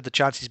respected the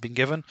chance he's been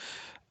given,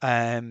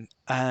 and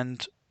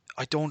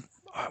I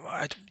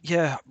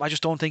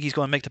just don't think he's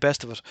going to make the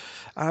best of it.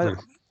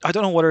 I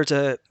don't know whether it's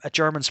a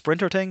German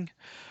sprinter thing,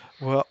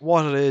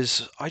 what it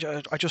is.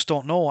 I just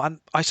don't know. And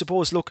I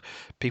suppose, look,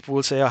 people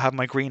will say I have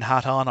my green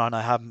hat on and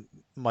I have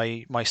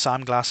my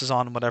Sam glasses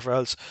on and whatever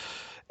else.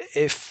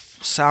 If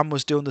Sam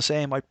was doing the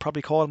same, I'd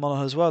probably call him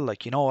on it as well.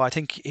 I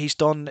think he's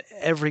done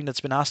everything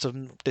that's been asked of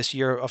him this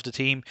year of the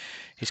team.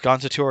 He's gone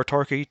to Tour of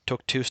Turkey,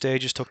 took 2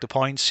 stages, took the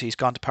points. He's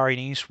gone to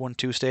Paris-Nice, won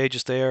 2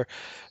 stages there,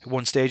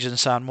 1 stage in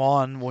San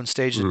Juan, 1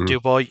 stage in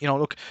Dubai.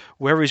 Look,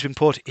 wherever he's been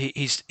put,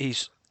 he's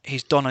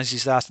done as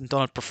he's asked and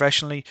done it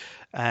professionally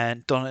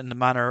and done it in the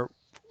manner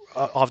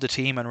of the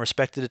team and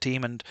respected the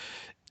team and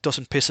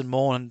doesn't piss and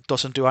moan and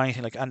doesn't do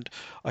anything like. And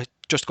I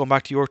just going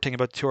back to your thing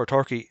about the Tour of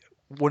Turkey.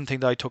 One thing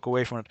that I took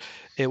away from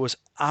it was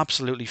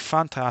absolutely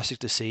fantastic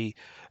to see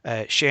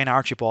Shane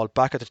Archibald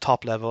back at the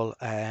top level.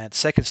 And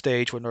second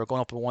stage, when they were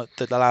going up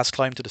the last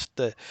climb to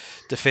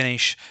the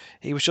finish,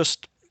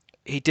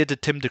 he did the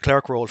Tim de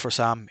Klerk role for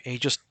Sam. He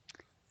just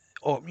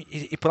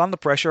he put on the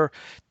pressure,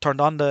 turned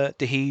on the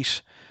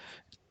heat.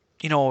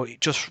 He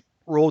just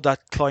rode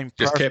that climb.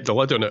 Just kept the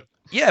lid on it.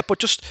 Yeah, but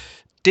just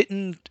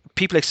didn't.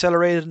 People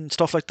accelerated and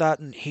stuff like that,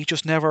 and he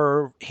just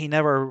never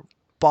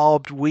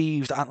bobbed,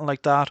 weaved, anything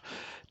like that.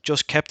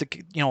 Just kept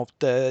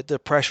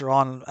the pressure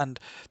on, and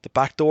the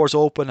back doors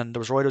open, and there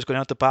was riders going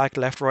out the back,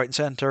 left, right, and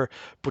centre,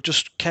 but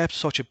just kept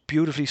such a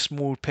beautifully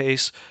smooth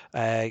pace,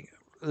 let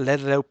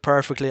it out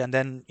perfectly, and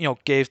then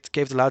gave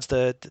the lads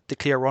the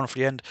clear run for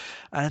the end.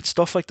 And it's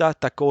stuff like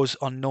that goes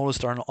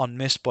unnoticed or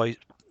unmissed by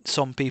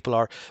some people,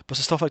 but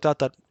it's stuff like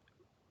that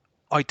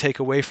I take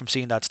away from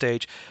seeing that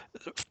stage.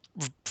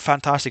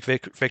 Fantastic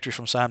victory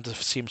from Sam to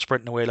see him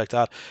sprinting away like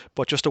that,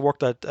 but just the work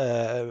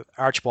that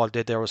Archibald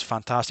did there was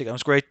fantastic. It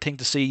was a great thing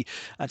to see,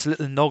 and it's a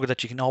little nugget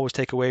that you can always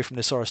take away from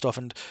this sort of stuff.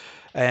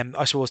 And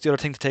I suppose the other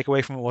thing to take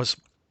away from it was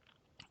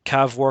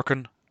Cav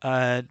working,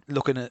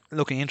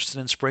 looking interested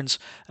in sprints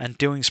and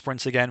doing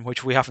sprints again,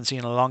 which we haven't seen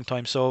in a long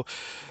time. So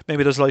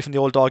maybe there's life in the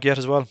old dog yet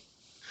as well.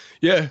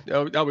 Yeah,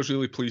 I was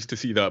really pleased to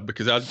see that,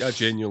 because I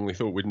genuinely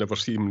thought we'd never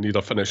see him near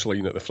a finish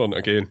line at the front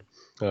again.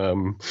 I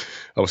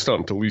was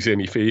starting to lose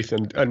any faith,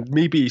 and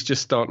maybe he's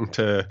just starting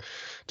to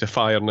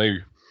fire now,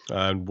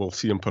 and we'll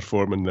see him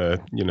perform in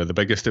the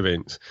biggest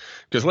events.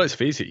 Because let's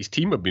face it, his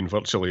team have been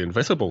virtually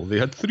invisible. They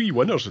had 3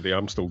 winners of the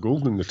Amstel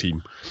Gold in the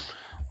team.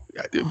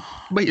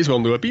 Might as well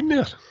not have been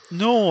there.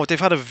 No, they've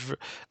had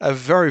a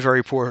very,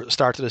 very poor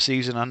start to the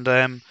season. And,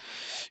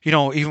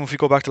 even if we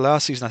go back to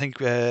last season, I think,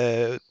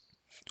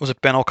 was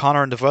it Ben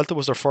O'Connor and the Vuelta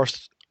was their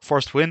first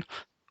win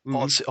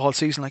all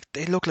season? Like,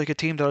 they look like a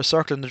team that are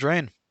circling the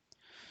drain.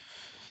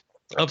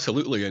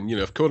 Absolutely, and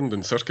if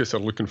Corendon Circus are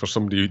looking for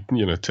somebody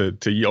to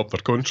eat up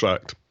their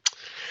contract,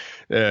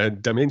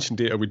 Dimension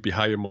Data would be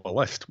high on my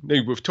list.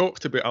 Now, we've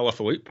talked about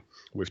Alaphilippe,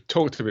 we've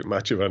talked about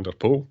Mathieu van der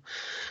Poel,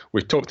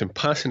 we've talked in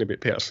passing about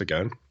Peter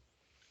Sagan.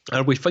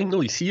 Are we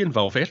finally seeing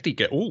Valverde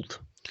get old?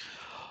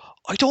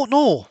 I don't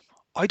know.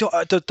 I don't.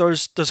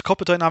 There's a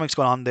couple of dynamics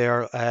going on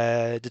there.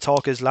 The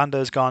talk is Landa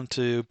has gone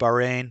to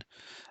Bahrain,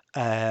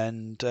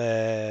 and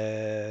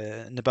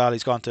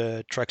Nibali's gone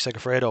to Trek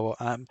Segafredo.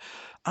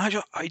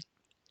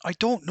 I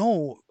don't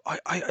know.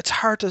 It's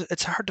hard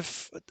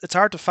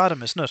to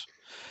fathom, isn't it?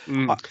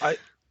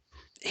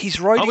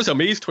 He's riding. I was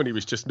amazed when he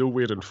was just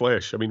nowhere in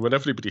flesh. I mean, when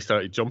everybody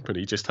started jumping,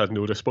 he just had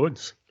no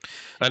response.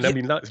 And I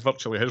mean, that's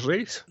virtually his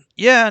race.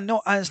 Yeah,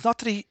 no, and it's not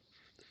that he.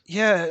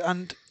 Yeah,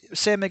 and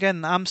same again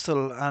in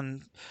Amstel,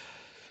 and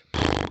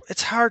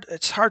it's hard.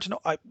 It's hard to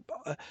know.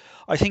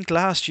 I think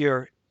last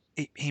year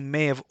he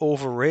may have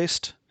over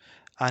raced,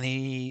 and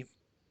he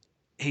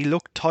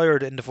looked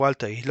tired in the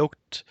Vuelta. He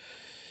looked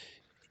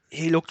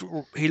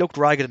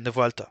ragged in the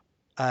Vuelta,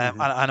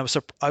 and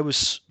I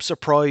was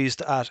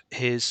surprised at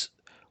his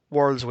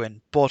Worlds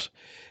win. But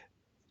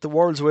the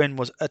Worlds win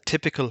was a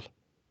typical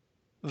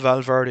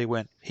Valverde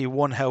win. He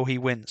won how he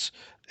wins.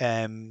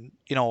 And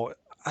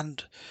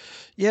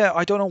yeah,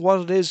 I don't know what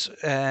it is.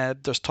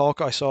 There's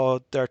talk I saw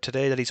there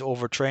today that he's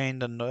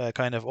overtrained and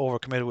kind of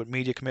overcommitted with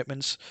media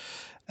commitments.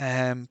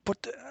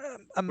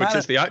 Which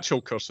is the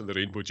actual curse of the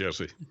rainbow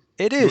jersey.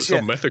 It is. It's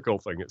some mythical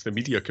thing. It's the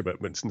media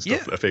commitments and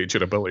stuff that affect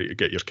your ability to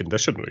get your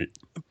condition right.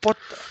 But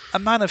a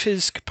man of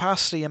his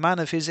capacity, a man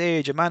of his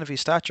age, a man of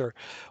his stature,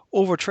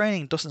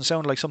 overtraining doesn't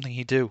sound like something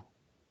he'd do.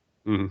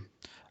 Mm-hmm.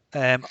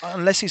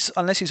 Unless he's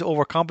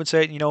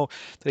overcompensating,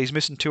 that he's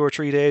missing 2 or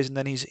 3 days and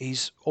then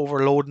he's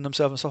overloading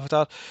himself and stuff like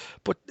that.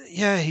 But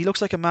yeah, he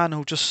looks like a man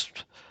who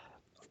just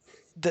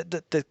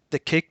the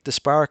kick, the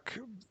spark,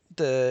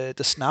 the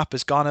snap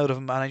is gone out of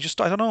him, and I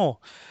don't know.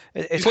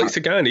 It's like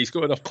Sagan. He's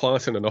got enough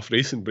class and enough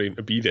racing brain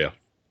to be there.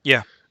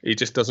 Yeah, he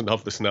just doesn't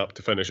have the snap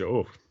to finish it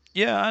off.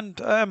 Yeah, and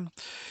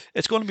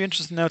it's going to be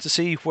interesting now to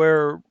see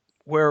where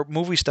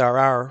Movistar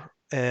are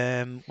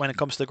when it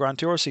comes to the Grand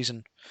Tour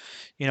season.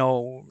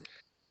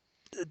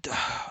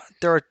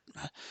 They're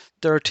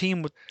a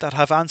team that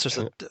have answers.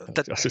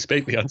 I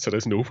suspect the answer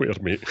is nowhere,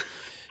 mate.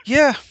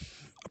 Yeah,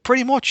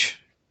 pretty much.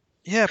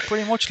 Yeah,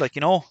 pretty much. Like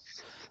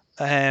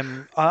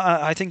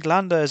I think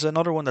Landa is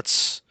another one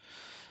that's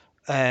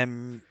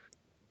an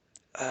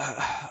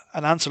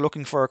answer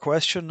looking for a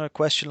question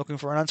looking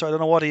for an answer. I don't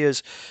know what he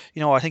is.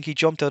 I think he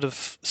jumped out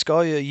of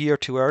Sky a year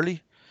too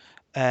early,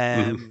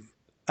 and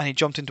he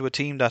jumped into a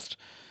team that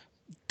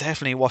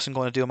definitely wasn't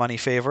going to do him any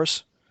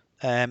favors.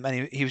 And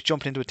he was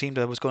jumping into a team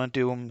that was going to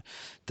do him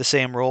the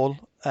same role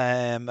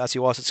as he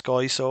was at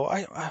Sky. So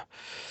I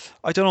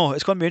don't know.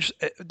 It's going to be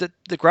interesting.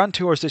 The Grand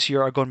Tours this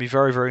year are going to be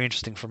very, very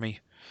interesting for me.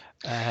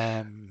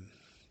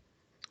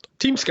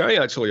 Team Sky,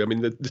 actually. I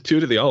mean, the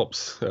Tour of the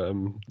Alps.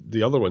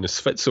 The other one is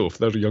Svitsov.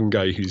 They're a young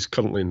guy who's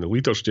currently in the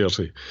leader's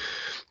jersey.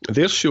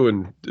 They're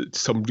showing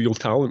some real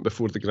talent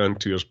before the Grand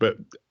Tours, but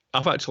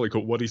I've actually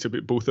got worries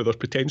about both of their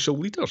potential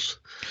leaders.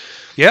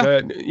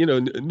 Yeah.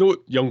 No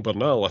young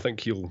Bernal. I think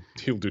he'll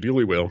do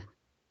really well.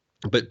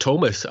 But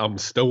Thomas, I'm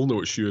still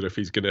not sure if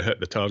he's going to hit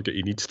the target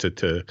he needs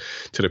to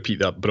repeat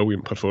that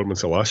brilliant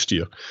performance of last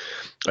year.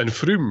 And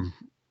Froome,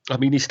 I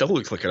mean, he still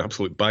looks like an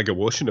absolute bag of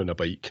washing on a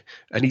bike,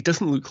 and he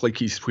doesn't look like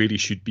he's where he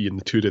should be in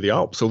the Tour of the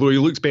Alps, although he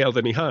looks better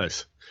than he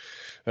has.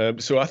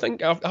 So I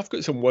think I've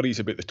got some worries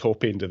about the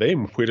top end of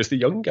them, whereas the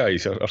young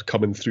guys are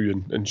coming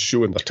through and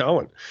showing their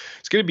talent.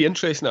 It's going to be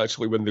interesting,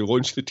 actually, when they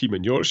launch the team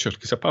in Yorkshire,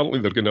 because apparently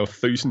they're going to have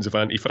thousands of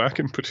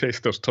anti-fracking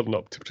protesters turn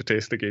up to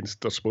protest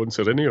against their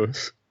sponsor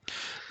Ineos.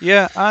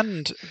 Yeah,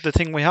 and the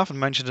thing we haven't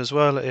mentioned as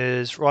well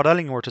is Rod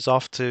Ellingworth is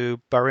off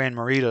to Bahrain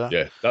Merida.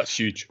 Yeah, that's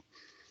huge.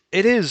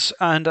 It is,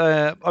 and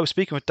I was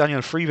speaking with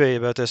Daniel Freeway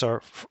about this,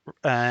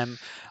 and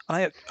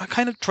I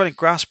kind of trying to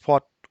grasp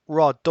what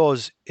Rod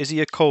does. Is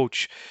he a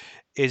coach?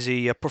 Is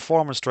he a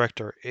performance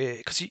director?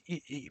 Because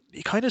he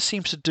kind of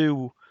seems to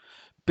do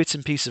bits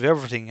and pieces of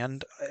everything,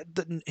 and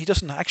he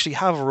doesn't actually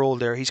have a role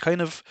there. He's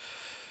kind of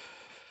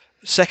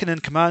second in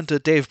command to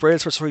Dave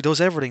Brailsford, so he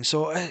does everything.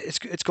 So it's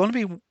going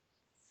to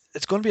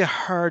be a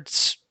hard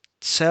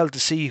sell to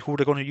see who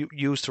they're going to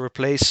use to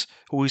replace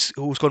who's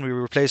going to be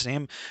replacing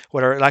him.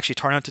 Whether it'll actually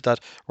turn out to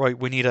that, right?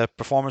 We need a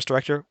performance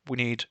director, we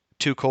need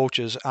 2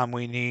 coaches, and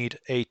we need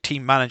a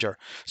team manager.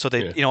 So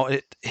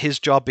that his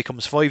job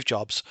becomes 5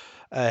 jobs.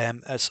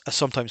 As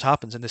sometimes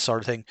happens in this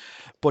sort of thing.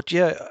 But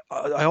yeah,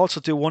 I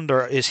also do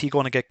wonder, is he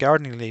going to get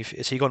gardening leave?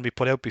 Is he going to be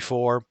put out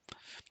before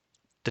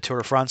the Tour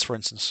de France, for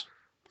instance?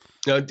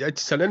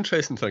 It's an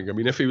interesting thing. I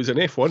mean, if he was in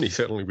F1, he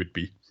certainly would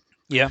be.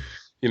 Yeah.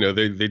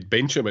 They'd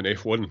bench him in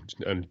F1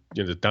 and,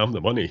 damn the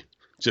money.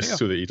 just Yeah.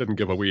 so that he didn't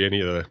give away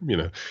any of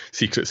the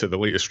secrets of the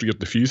latest rear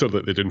diffuser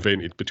that they'd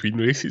invented between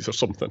races or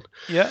something.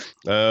 Yeah.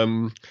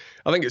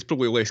 I think it's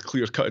probably less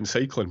clear cut in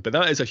cycling, but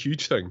that is a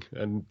huge thing,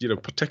 and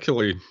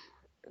particularly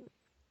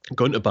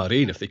going to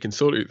Bahrain, if they can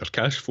sort out their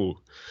cash flow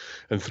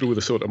and throw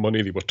the sort of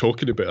money they were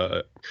talking about at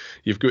it,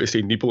 you've got to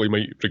say Nibali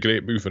might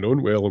regret moving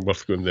on. Well, and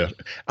worth going there.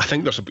 I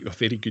think there's a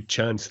very good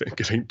chance that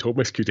Geraint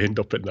Thomas could end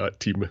up in that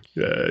team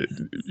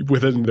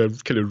within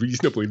the kind of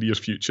reasonably near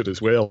future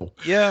as well.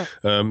 Yeah.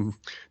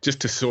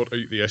 Just to sort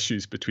out the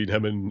issues between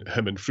him and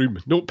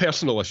Froome. No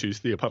personal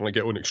issues; they apparently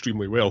get on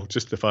extremely well.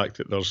 Just the fact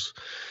that there's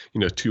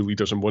two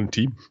leaders in one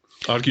team.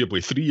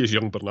 Arguably three as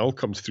young Bernal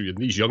comes through, and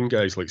these young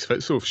guys like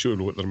Svitsov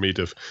showing what they're made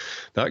of.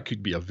 That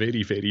could be a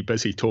very, very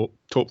busy top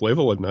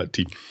level in that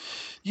team.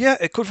 Yeah,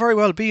 it could very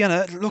well be.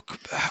 And look,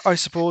 I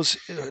suppose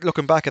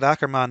looking back at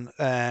Ackermann,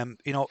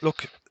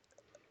 look,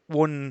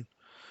 one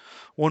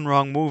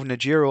wrong move in the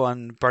Giro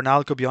and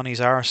Bernal could be on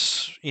his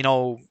arse,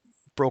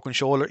 broken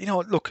shoulder.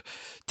 Look,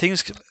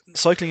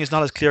 cycling is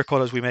not as clear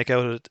cut as we make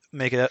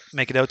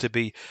it out to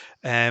be.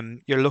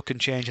 Your luck can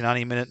change in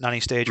any minute, in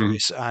any stage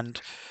race, and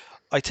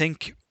I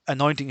think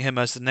anointing him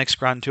as the next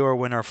Grand Tour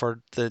winner for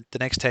the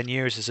next 10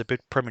 years is a bit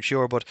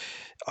premature, but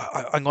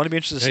I'm going to be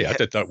interested to see. I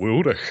did that with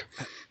Ulrich.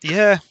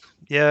 Yeah,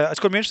 it's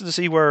going to be interesting to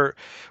see where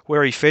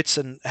he fits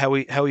and how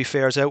he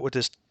fares out with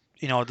this,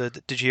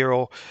 the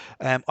Giro.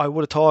 I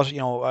would have thought,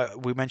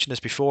 we mentioned this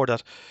before,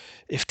 that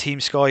if Team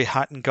Sky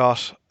hadn't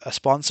got a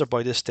sponsor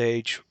by this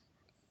stage,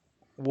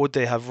 would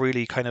they have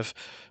really kind of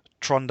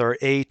thrown their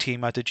A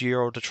team at the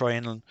Giro to try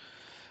and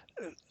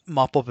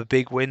mop up a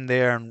big win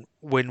there and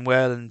win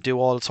well and do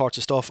all sorts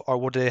of stuff, or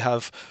would they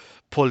have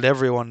pulled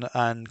everyone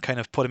and kind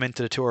of put them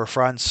into the Tour of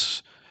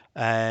France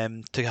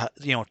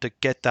to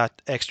get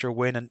that extra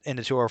win in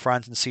the Tour of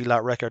France and seal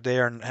that record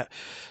there? And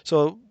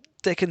so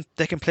they can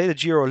play the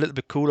Giro a little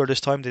bit cooler this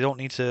time. They don't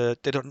need to.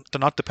 They're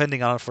not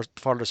depending on it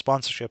for the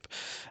sponsorship.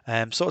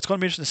 So it's going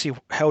to be interesting to see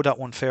how that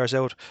one fares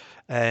out,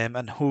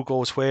 and who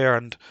goes where,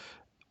 and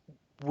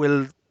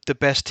will the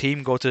best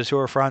team go to the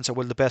Tour of France, or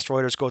will the best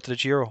riders go to the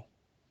Giro?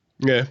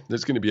 Yeah,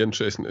 it's going to be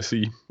interesting to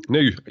see. Now,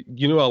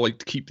 I like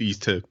to keep these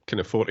to kind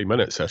of 40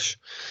 minutes-ish,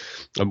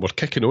 and we're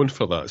kicking on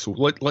for that. So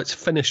let's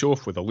finish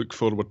off with a look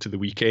forward to the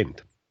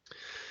weekend.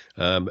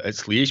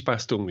 It's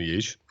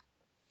Liège-Bastogne-Liège.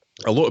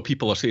 A lot of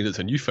people are saying it's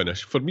a new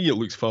finish. For me, it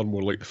looks far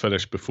more like the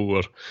finish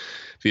before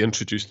they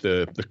introduced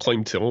the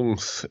Climb to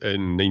Lens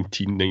in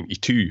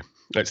 1992.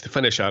 It's the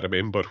finish I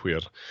remember where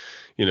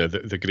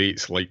the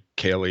greats like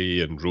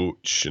Kelly and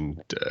Roach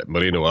and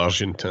Moreno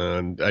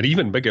Argentin and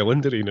even Miguel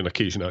Indurain on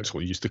occasion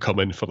actually used to come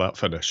in for that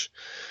finish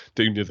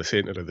down near the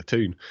centre of the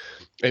town.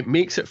 It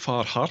makes it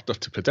far harder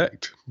to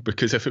predict,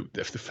 because if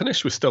the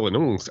finish was still in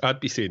Lens,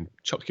 I'd be saying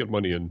chuck your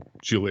money on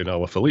Julian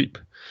Alaphilippe.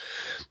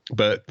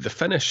 But the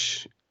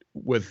finish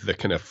with the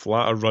kind of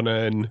flatter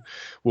run-in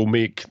will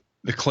make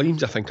the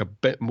climbs, I think, a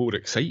bit more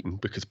exciting,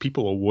 because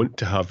people will want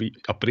to have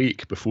a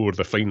break before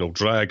the final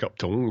drag up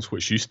to Lens,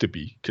 which used to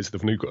be, because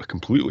they've now got a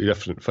completely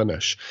different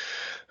finish.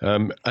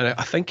 And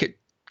I think it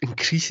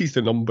increases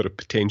the number of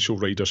potential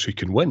riders who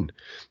can win.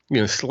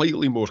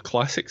 Slightly more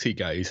classicsy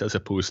guys, as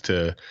opposed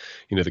to,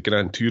 the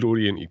Grand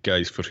Tour-oriented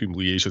guys for whom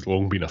Liège has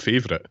long been a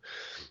favourite,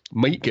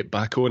 might get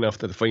back on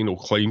after the final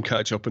climb,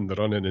 catch up in the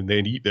running, and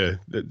then eat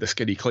the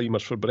skinny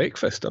climbers for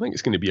breakfast. I think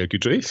it's going to be a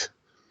good race.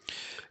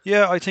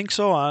 Yeah, I think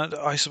so. And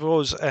I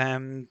suppose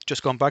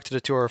just going back to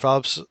the Tour of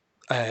Alps,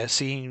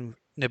 seeing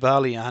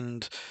Nibali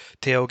and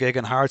Theo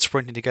Geoghegan Hart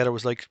sprinting together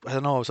was like, I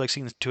don't know, it was like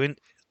seeing two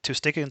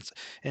stick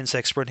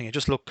insects sprinting. It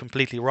just looked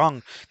completely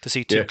wrong to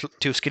see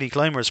two skinny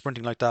climbers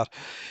sprinting like that.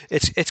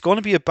 It's going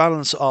to be a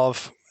balance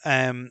of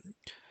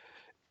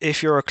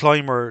if you're a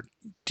climber,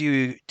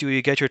 do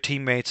you get your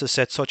teammates to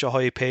set such a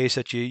high pace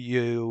that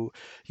you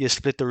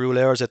split the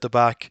rouleurs at the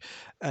back?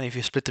 And if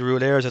you split the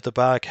rouleurs at the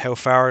back, how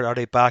far are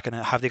they back, and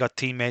have they got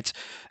teammates?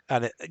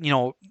 And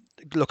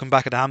looking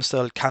back at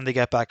Amstel, can they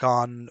get back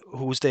on?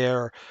 Who's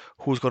there?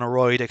 Who's going to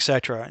ride,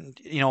 etc. And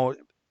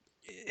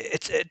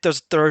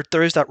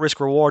there is that risk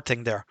reward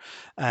thing there,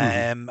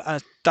 and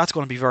that's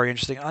going to be very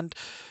interesting. And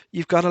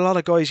you've got a lot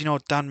of guys.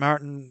 Dan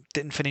Martin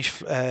didn't finish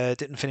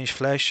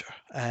Flèche.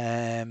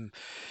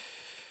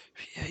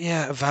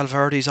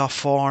 Valverde's off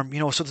form.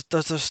 So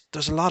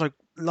there's a lot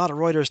of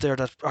riders there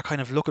that are kind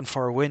of looking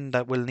for a win,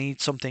 that will need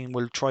something,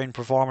 will try and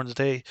perform on the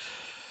day.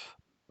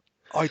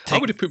 I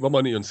would have put my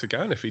money on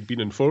Sagan if he'd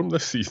been in form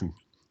this season.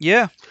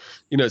 Yeah.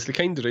 It's the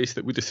kind of race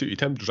that would have suited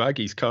him, drag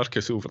his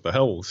carcass over the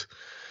hills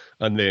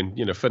and then,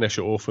 finish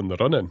it off in the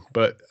run-in.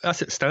 But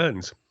as it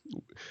stands,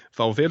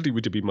 Valverde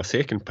would have been my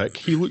second pick.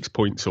 He looks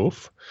points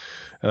off.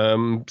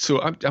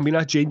 So, I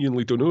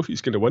genuinely don't know if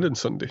he's going to win on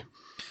Sunday.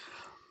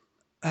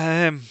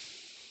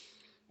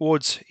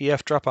 Woods,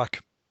 EF Drapac.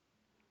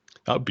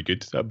 That would be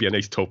good. That would be a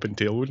nice top and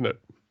tail, wouldn't it?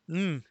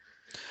 And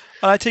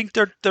I think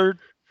they're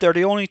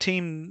the only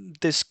team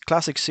this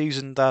classic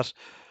season that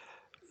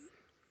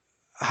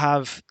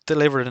have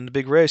delivered in the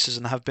big races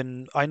and have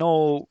been. I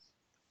know.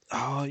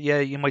 Oh yeah,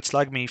 you might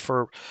slag me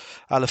for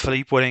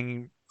Alaphilippe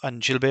winning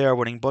and Gilbert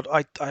winning, but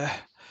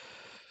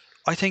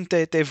I think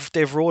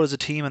they've rode as a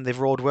team and they've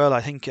rode well.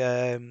 I think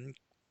I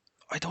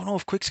don't know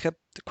if Quickstep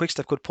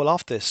could pull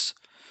off this.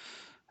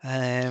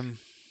 Um,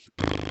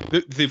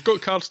 They've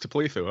got cards to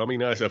play though. I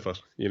mean, as ever,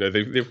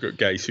 they've got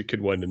guys who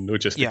can win, and not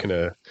just the yeah, kind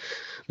of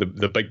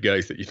the big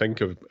guys that you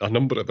think of. A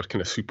number of their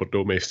kind of super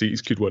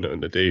domestics could win it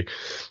on the day,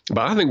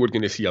 but I think we're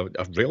going to see a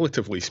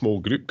relatively small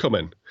group come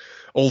in.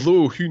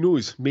 Although, who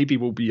knows? Maybe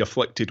we'll be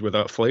afflicted with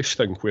that flesh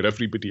thing where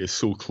everybody is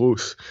so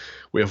close.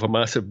 We have a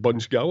massive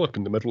bunch gallop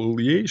in the middle of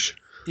Liège.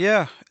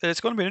 yeah,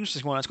 it's going to be an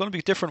interesting one. It's going to be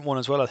a different one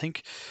as well. I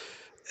think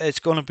it's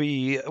going to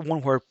be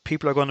one where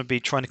people are going to be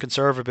trying to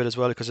conserve a bit as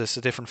well because it's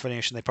a different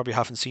finish and they probably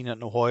haven't seen it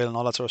in a while and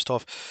all that sort of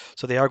stuff.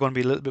 So they are going to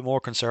be a little bit more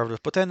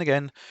conservative. But then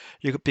again,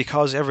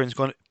 because everyone's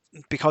going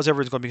to be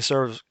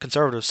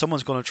conservative,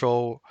 someone's going to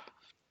throw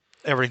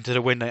everything to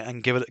the wind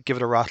and give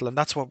it a rattle, and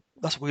that's what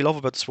we love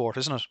about the sport,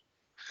 isn't it?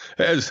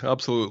 It is,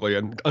 absolutely,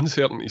 and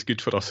uncertainty is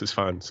good for us as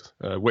fans,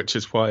 which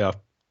is why I'm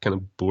kind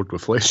of bored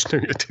with flesh now,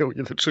 to tell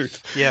you the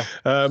truth. Yeah.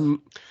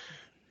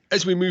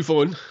 As we move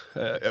on,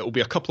 it'll be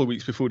a couple of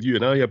weeks before you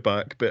and I are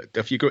back, but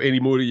have you got any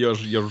more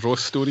of your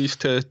Ross stories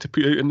to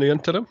put out in the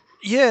interim?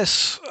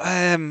 Yes.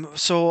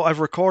 So I've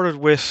recorded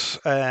with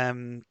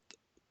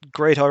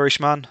great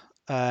Irishman,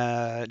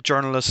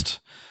 journalist,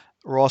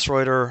 Ross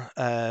writer,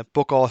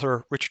 book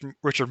author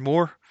Richard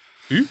Moore.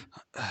 Who?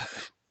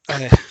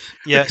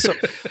 Yeah. So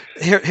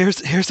here's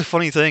the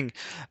funny thing.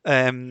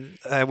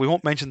 We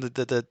won't mention the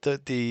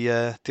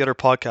other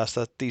podcast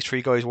that these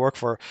three guys work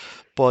for,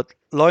 but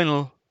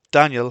Lionel,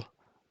 Daniel,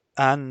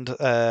 and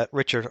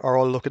Richard are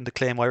all looking to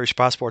claim Irish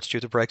passports due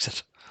to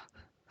Brexit.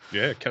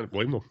 Yeah, can't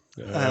blame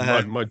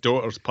them. My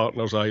daughter's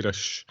partner's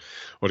Irish,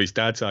 or his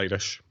dad's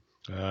Irish.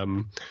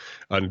 And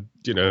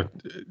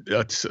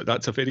that's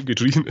a very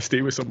good reason to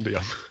stay with somebody.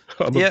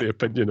 I'm of the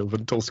opinion of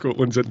until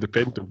Scotland's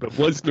independent. But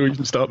let's not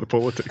even start the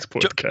politics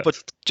podcast.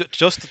 But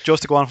just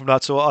to go on from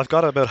that, so I've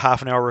got about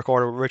half an hour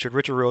recorded with Richard.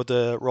 Richard rode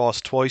the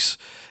Ross twice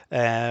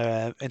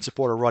in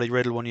support of Roddy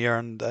Riddle one year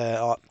and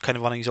kind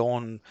of on his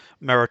own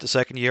merit the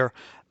second year.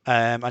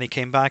 And he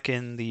came back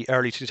in the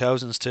early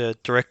 2000s to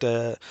direct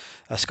a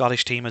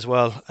Scottish team as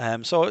well.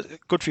 So a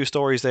good few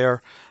stories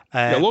there.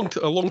 A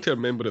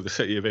long-term member of the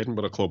City of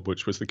Edinburgh Club,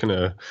 which was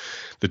the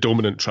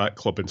dominant track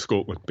club in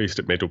Scotland, based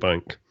at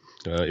Meadowbank.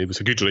 He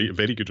was a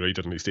very good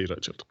rider in his day,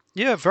 Richard.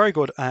 Yeah, very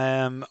good.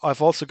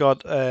 I've also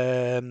got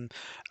Aaron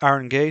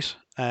Gate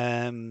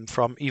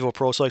from Evo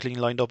Pro Cycling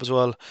lined up as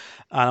well,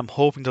 and I'm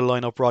hoping to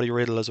line up Roddy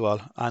Riddle as well.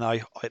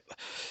 And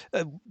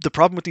the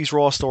problem with these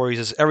raw stories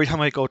is every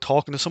time I go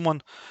talking to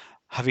someone,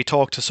 have you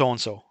talked to so and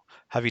so?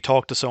 Have you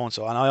talked to so and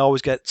so? And I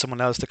always get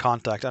someone else to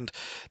contact. And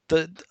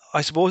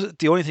I suppose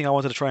the only thing I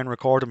wanted to try and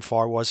record them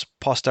for was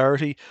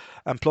posterity,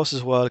 and plus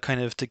as well,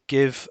 kind of to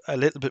give a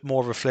little bit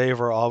more of a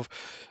flavour of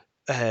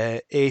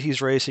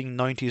 80s racing,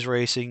 90s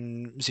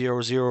racing,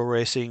 00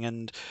 racing,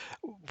 and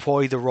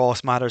why the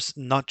Ross matters,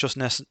 not just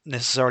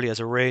necessarily as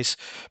a race,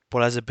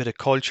 but as a bit of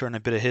culture and a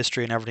bit of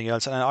history and everything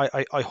else. And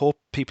I hope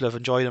people have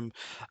enjoyed them,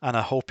 and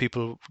I hope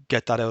people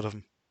get that out of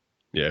them.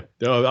 Yeah,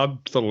 I'm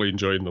thoroughly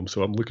enjoying them,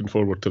 so I'm looking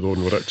forward to the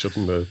one with Richard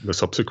and the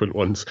subsequent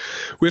ones.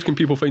 Where can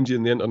people find you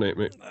on the internet,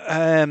 mate?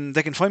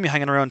 They can find me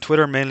hanging around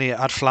Twitter, mainly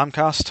at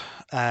Flamcast,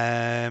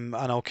 and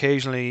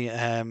occasionally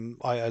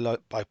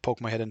I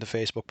poke my head into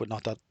Facebook, but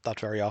not that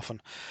very often.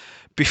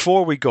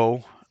 Before we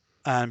go,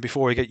 and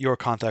before we get your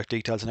contact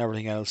details and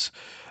everything else,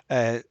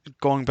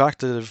 going back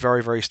to the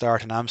very, very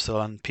start in Amstel,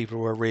 and people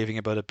were raving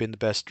about it being the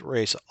best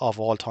race of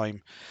all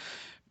time,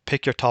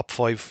 pick your top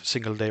 5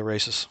 single-day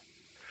races.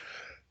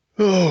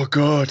 Oh,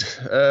 God.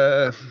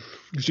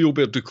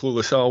 Gilbert Duclos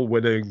Lassalle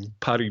winning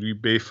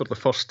Paris-Roubaix for the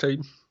first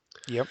time.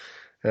 Yep.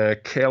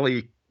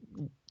 Kelly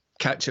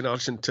catching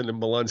Argentin in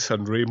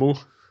Milan-San Remo.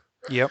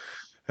 Yep.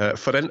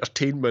 For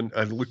entertainment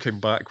and looking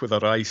back with a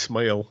wry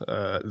smile,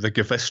 the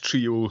Gavis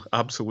trio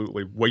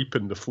absolutely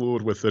wiping the floor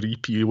with their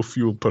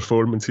EPO-fueled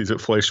performances at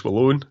Flèche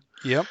Wallonne.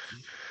 Yep.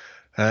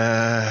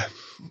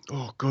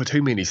 Oh, God, how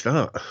many is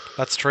that?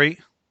 That's 3.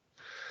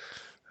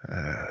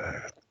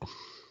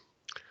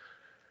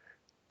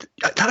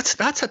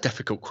 That's a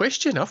difficult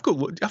question. I've got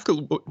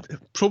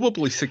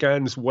probably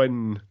Sagan's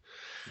win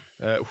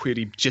where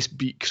he just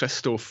beat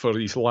Christophe for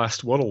his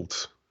last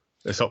Worlds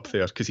is up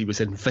there because he was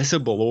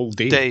invisible all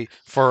day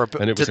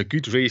and it was a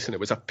good race and it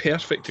was a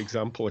perfect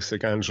example of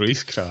Sagan's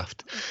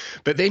racecraft.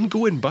 But then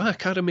going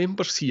back, I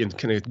remember seeing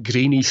kind of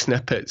grainy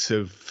snippets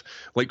of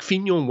like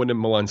Fignon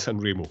winning Milan-San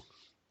Remo.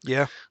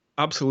 Yeah.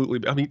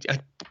 Absolutely. I mean,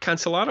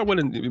 Cancellara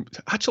winning,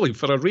 actually,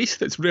 for a race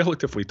that's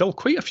relatively dull,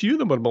 quite a few of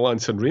them are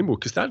Milan-San Remo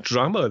because that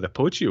drama of the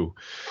Poggio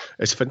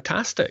is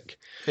fantastic.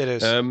 It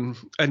is. And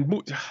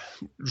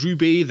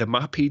Roubaix, the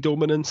Mappé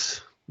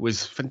dominance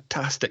was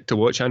fantastic to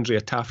watch.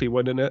 Andrea Tafi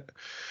winning it.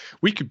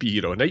 We could be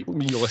here all night with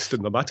me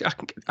listing them. I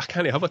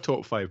can't have a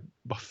top 5.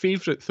 My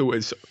favourite, though,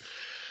 is,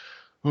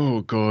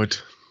 oh, God,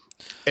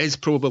 is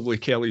probably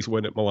Kelly's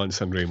win at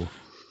Milan-San Remo.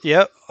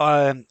 Yeah,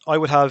 I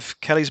would have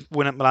Kelly's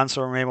win at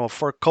Milan-San Remo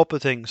for a couple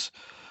of things.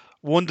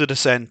 One, the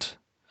descent.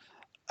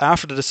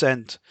 After the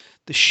descent,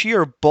 the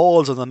sheer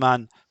balls of the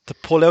man to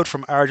pull out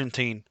from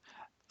Argentine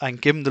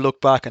and give him the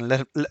look back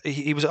and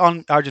he was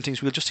on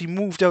Argentine's wheel. Just he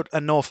moved out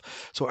enough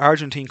so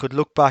Argentine could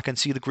look back and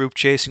see the group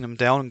chasing him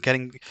down and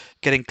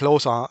getting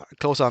close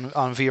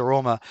on Via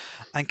Roma,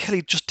 and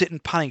Kelly just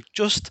didn't panic.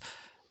 Just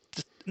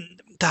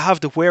to have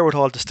the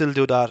wherewithal to still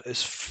do that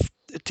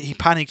he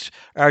panicked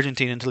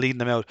Argentine into leading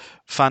them out.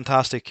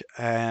 Fantastic.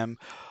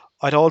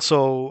 I'd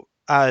also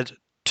add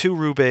 2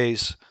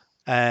 Roubaix.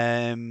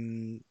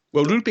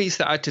 Well, Roubaix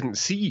that I didn't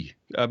see.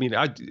 I mean,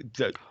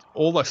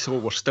 all I saw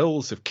were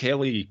stills of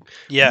Kelly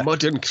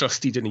mud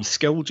encrusted in his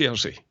skill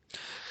jersey.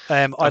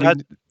 I'd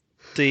add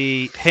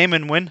the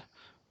Heyman win,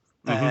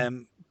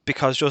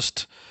 because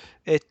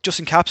it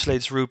just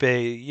encapsulates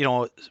Roubaix, you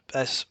know,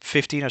 as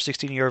 15 or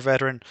 16-year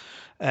veteran,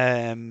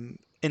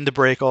 in the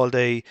break all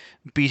day,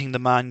 beating the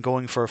man,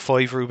 going for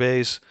 5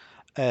 Roubaix.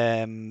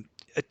 God,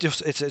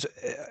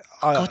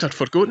 I'd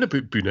forgotten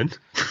about Boonen.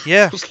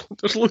 Yeah,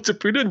 there's loads of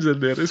Boonens in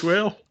there as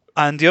well.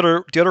 And the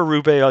other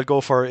Roubaix I'll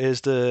go for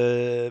is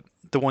the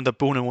one that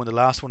Boonen won, the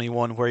last one he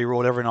won, where he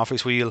rode everyone off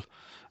his wheel.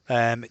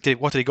 What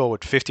did he go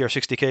with? 50 or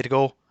 60k to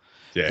go?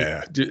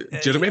 Yeah. Do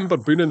you remember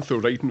Boonen though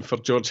riding for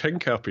George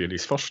Hincapie in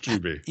his first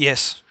Roubaix?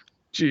 Yes.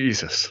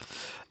 Jesus.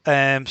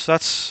 So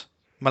that's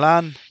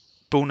Milan,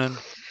 Boonen,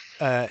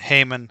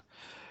 Heyman.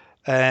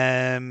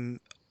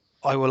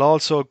 I will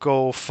also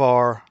go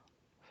for.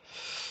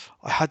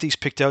 I had these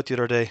picked out the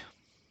other day.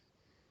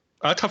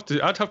 I'd have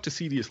to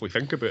seriously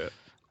think about it.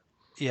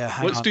 Yeah,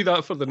 let's do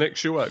that for the next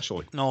show.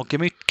 Actually, no.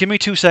 Give me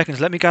 2 seconds.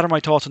 Let me gather my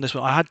thoughts on this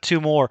one. I had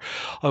 2 more.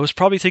 I was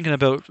probably thinking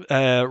about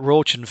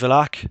Roach and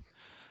Villac,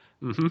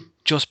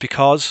 just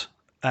because.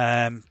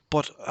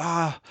 But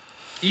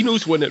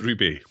Eno's won at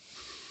Roubaix.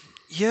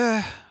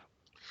 Yeah,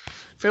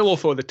 fell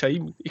off all the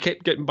time. He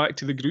kept getting back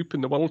to the group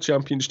in the World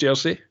Champions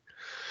jersey,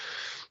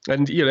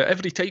 and you know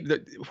every time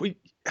that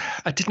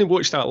I didn't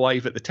watch that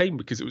live at the time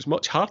because it was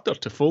much harder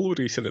to follow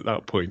racing at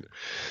that point.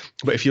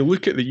 But if you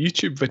look at the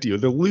YouTube video,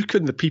 the look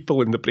on the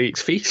people in the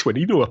break's face when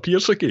Eno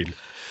appears again.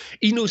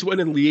 Eno's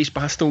winning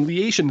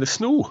Liège-Bastogne-Liège in the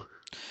snow.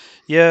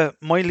 Yeah,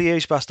 my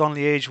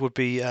Liège-Bastogne-Liège would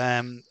be,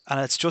 and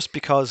it's just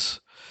because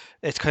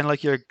it's kind of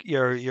like your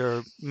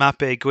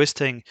Mapei Guis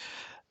thing.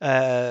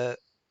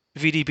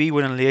 VDB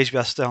winning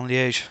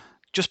Liège-Bastogne-Liège.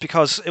 Just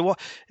because it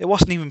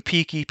wasn't even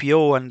peak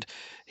EPO, and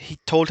he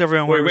told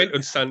everyone. Well, he went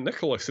on San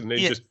Nicolas and then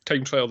just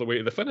time trialed away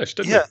to the finish,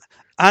 didn't he? Yeah,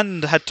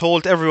 and had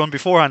told everyone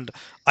beforehand,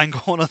 "I'm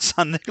going on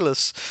San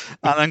Nicolas,"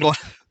 and I'm going.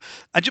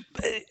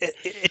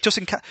 It just.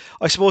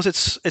 I suppose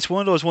it's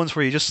one of those ones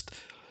where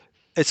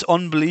it's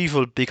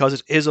unbelievable because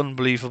it is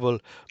unbelievable,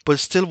 but it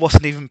still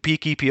wasn't even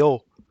peak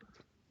EPO.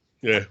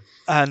 Yeah.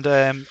 And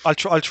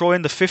I'll throw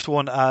in the 5th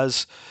one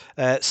as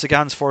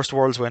Sagan's first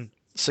Worlds win.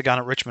 Sagan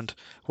at Richmond,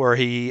 where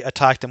he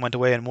attacked and went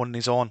away and won on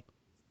his own.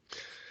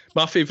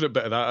 My favourite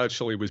bit of that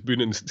actually was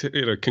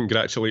Boonen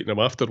congratulating him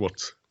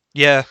afterwards.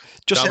 Yeah,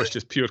 that was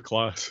just pure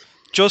class.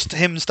 Just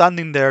him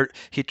standing there,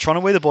 he'd thrown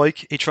away the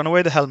bike, he'd thrown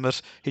away the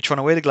helmet, he'd thrown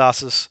away the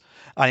glasses,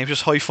 and he was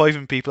just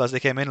high-fiving people as they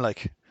came in.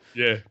 Like,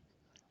 yeah,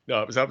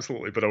 no, it was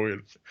absolutely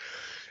brilliant.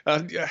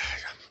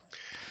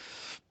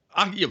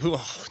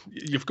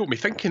 You've got me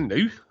thinking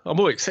now. I'm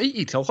all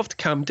excited. I'll have to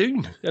calm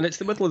down, and it's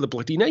the middle of the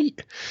bloody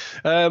night.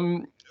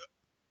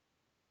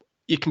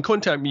 You can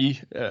contact me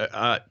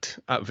at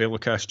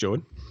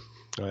VelocastJohn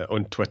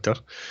on Twitter.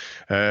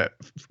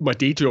 My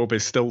day job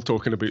is still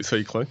talking about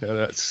cycling, and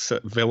that's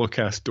at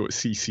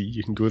velocast.cc.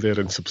 You can go there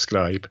and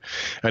subscribe.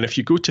 And if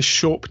you go to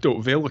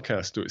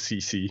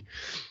shop.velocast.cc,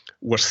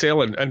 we're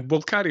selling, and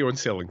we'll carry on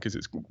selling because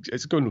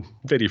it's going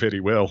very, very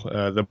well.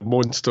 The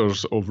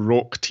Monsters of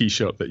Rock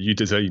T-shirt that you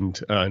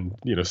designed and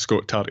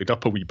Scott tarted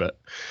up a wee bit.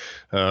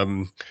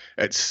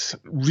 It's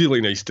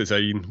really nice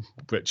design,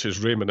 which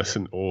is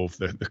reminiscent of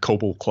the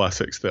Cobble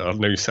classics that are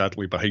now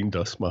sadly behind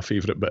us. My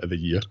favourite bit of the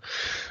year.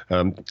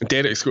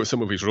 Derek's got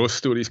some of his Ross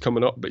stories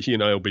coming up, but he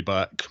and I will be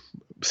back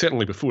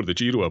certainly before the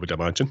Giro, I would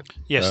imagine.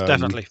 Yes,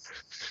 definitely.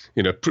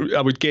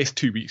 I would guess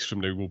 2 weeks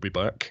from now we'll be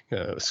back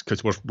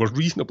because we're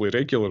reasonably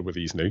regular with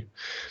these now.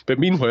 But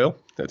meanwhile,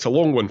 it's a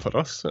long one for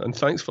us, and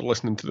thanks for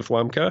listening to the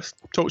Flamcast.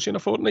 Talk to you in a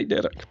fortnight,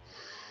 Derek.